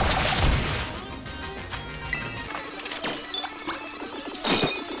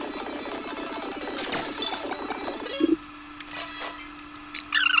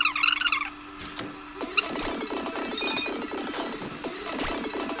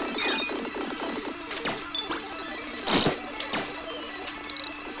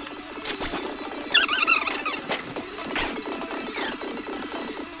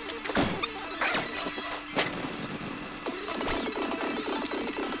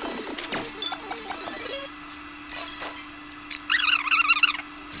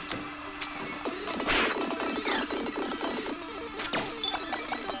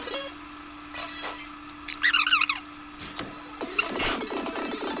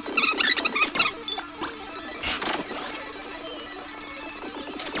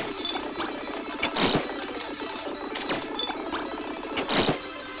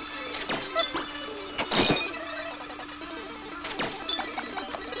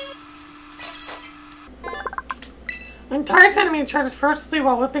 When targets enemy charges ferociously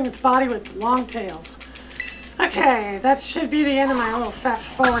while whipping its body with its long tails. Okay, that should be the end of my little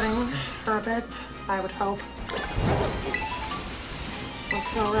fast forwarding for a bit, I would hope.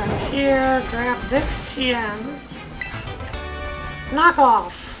 Let's go around here, grab this TM. Knock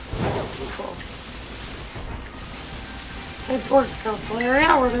off. Cool. Head towards the coastal area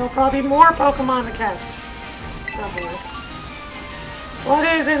where there will probably be more Pokemon to catch. Probably. What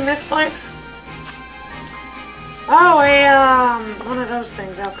is in this place? Oh, one of those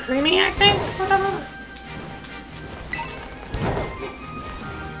things. Creamy, I think? Whatever.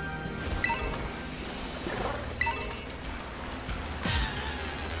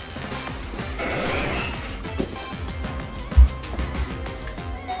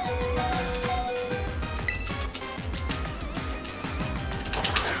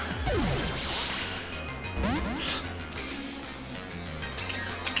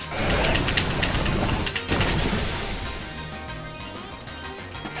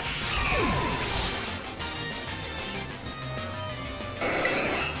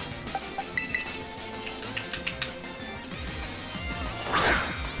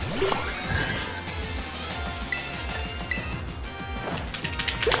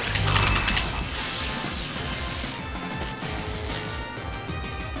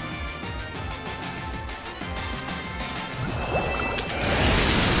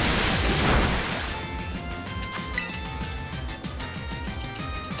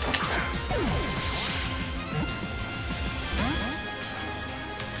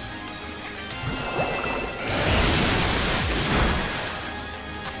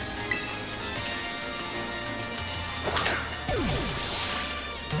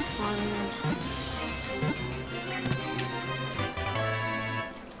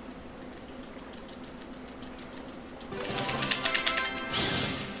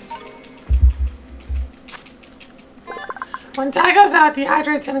 When Dai goes out, the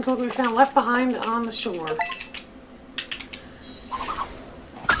hydrated tentacle will be found left behind on the shore.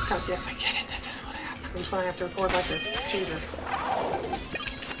 God, yes, I get it. This is what happens when I have to record like this. Jesus.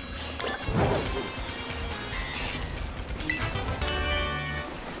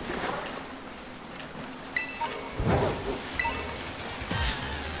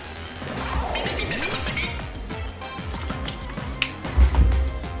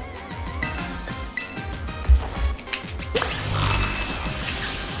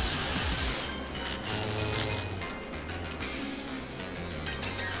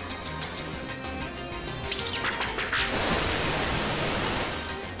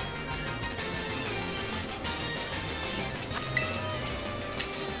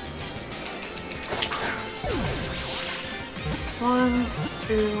 One,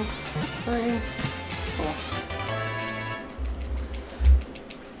 two, three, four.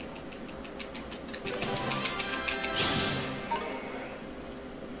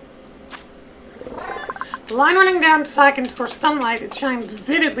 The line running down seconds for sunlight, it shines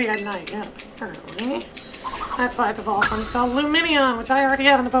vividly at night. Yeah, apparently. That's why it's evolved from. It's called Luminion, which I already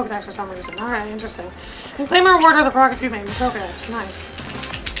have in the Pokedex for some reason. Alright, interesting. And claim a reward of the progress you made in the Pokedex. Nice.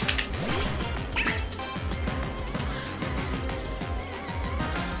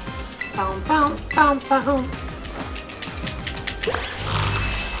 Boom, boom, boom, boom.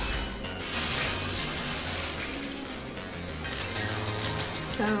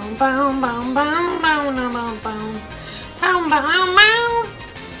 Boom, boom, boom, boom, boom, boom, boom, boom. Boom, boom, boom.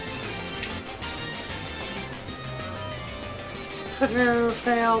 Switcheroo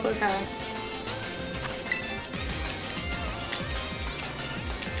failed, okay.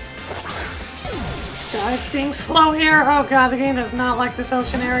 God, it's being slow here. Oh god, the game does not like this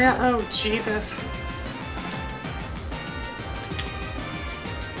ocean area. Oh, Jesus.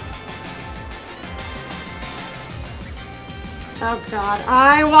 Oh god,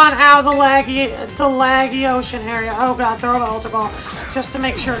 I want out of the laggy ocean area. Oh god, throw the Ultra Ball just to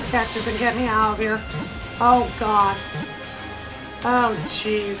make sure it catches and get me out of here. Oh god. Oh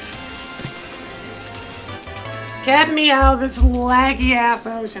jeez. Get me out of this laggy ass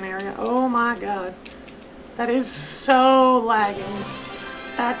ocean area. Oh my god. That is so lagging.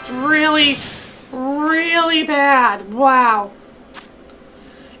 That's really, really bad. Wow.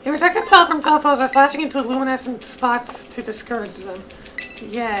 It protects itself from telephones by flashing into luminescent spots to discourage them.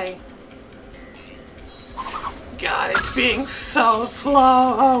 Yay. God, it's being so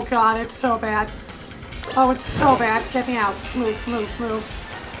slow. Oh god, it's so bad. Oh, it's so bad. Get me out. Move, move, move.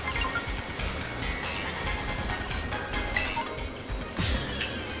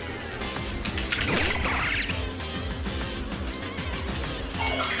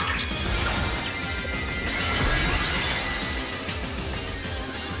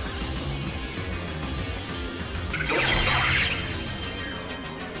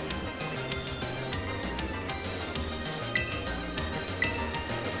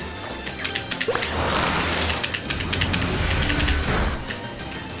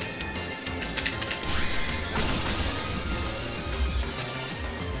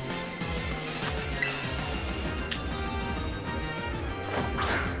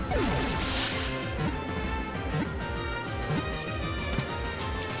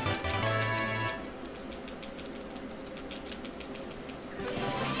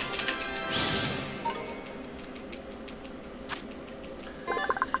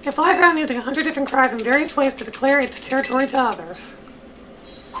 It flies around using 100 different cries in various ways to declare its territory to others.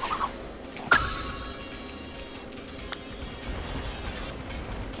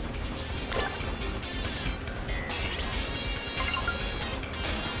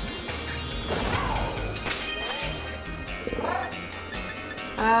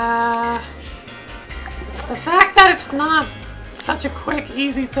 The fact that it's not such a quick,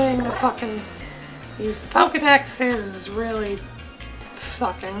 easy thing to fucking use the Pokédex is really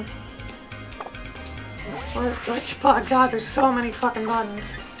sucking. Which, oh god, there's so many fucking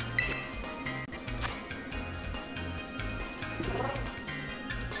buttons.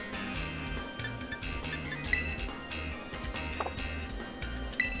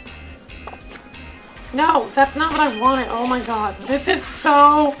 No, that's not what I wanted. Oh my god. This is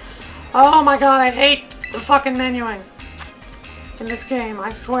so... Oh my god, I hate the fucking menuing in this game,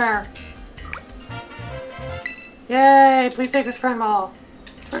 I swear. Yay, please take this friend ball.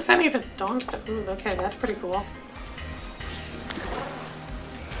 First that needs a Dawnstone. Ooh, okay, that's pretty cool.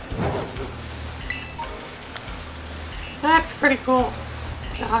 That's pretty cool.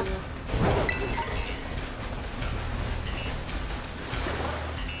 God.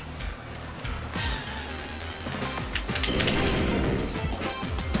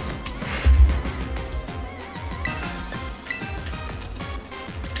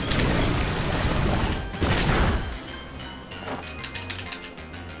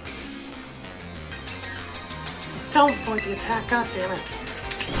 Don't avoid the attack, god damn it.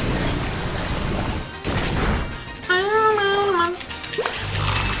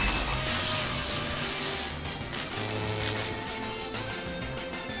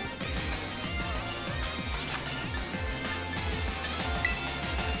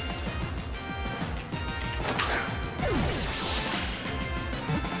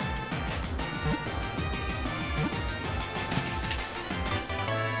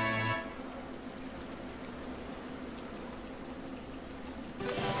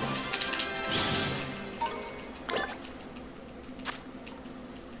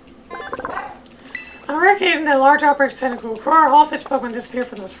 On a rare occasion, that large outbreak tentacle will roar, all fish Pokemon disappear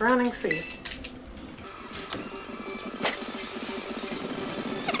from the surrounding sea.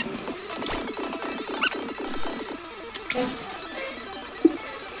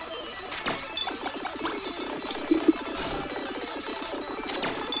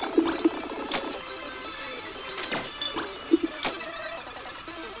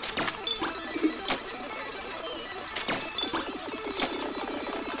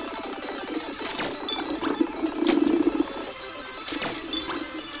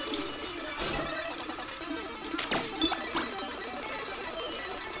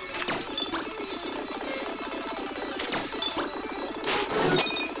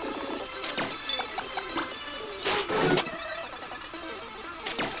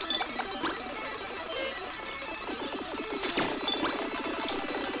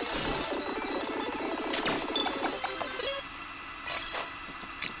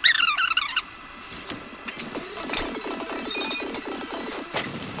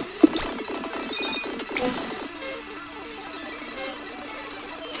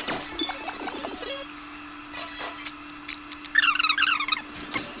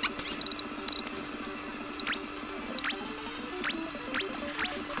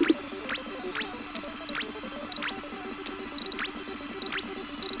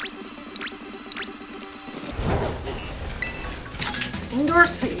 Indoor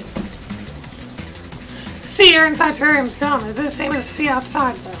sea. Sea here inside Terrarium's dome. It's the same as the sea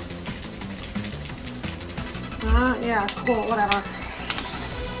outside, though. Yeah, cool, whatever.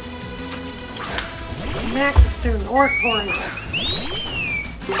 Max student, Oricoreals.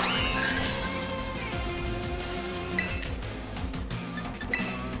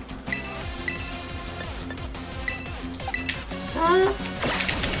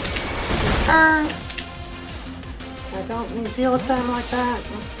 Turn. I don't need to deal with them like that.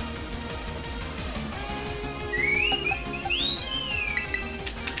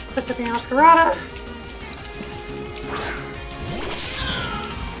 Put the Meowscarada.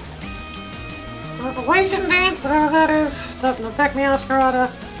 Revelation Dance, whatever that is, doesn't affect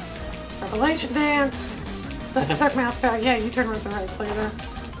Meowscarada. Revelation Dance, doesn't affect Meowscarada. Yeah, you turn with the right flavor.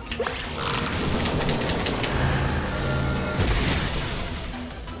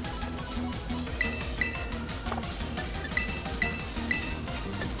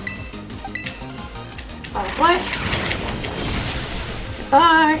 What?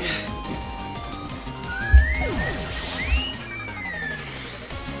 Goodbye.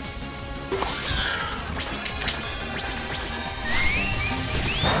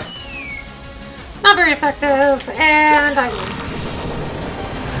 Not very effective, and I win.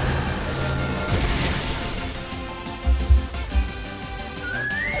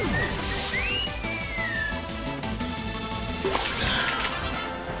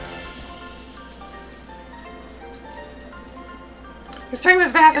 Your strength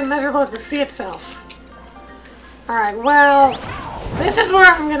is vast and measurable at the sea itself. Alright, well, this is where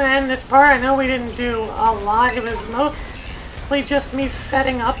I'm gonna end this part. I know we didn't do a lot. It was mostly just me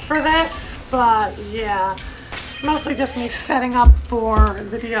setting up for this, but yeah. Mostly just me setting up for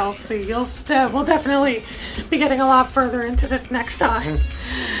the DLC. We'll definitely be getting a lot further into this next time.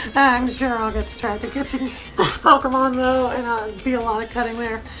 I'm sure I'll get distracted catching Pokemon though, and be a lot of cutting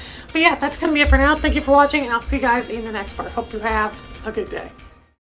there. But yeah, that's gonna be it for now. Thank you for watching, and I'll see you guys in the next part. Hope you have a good day.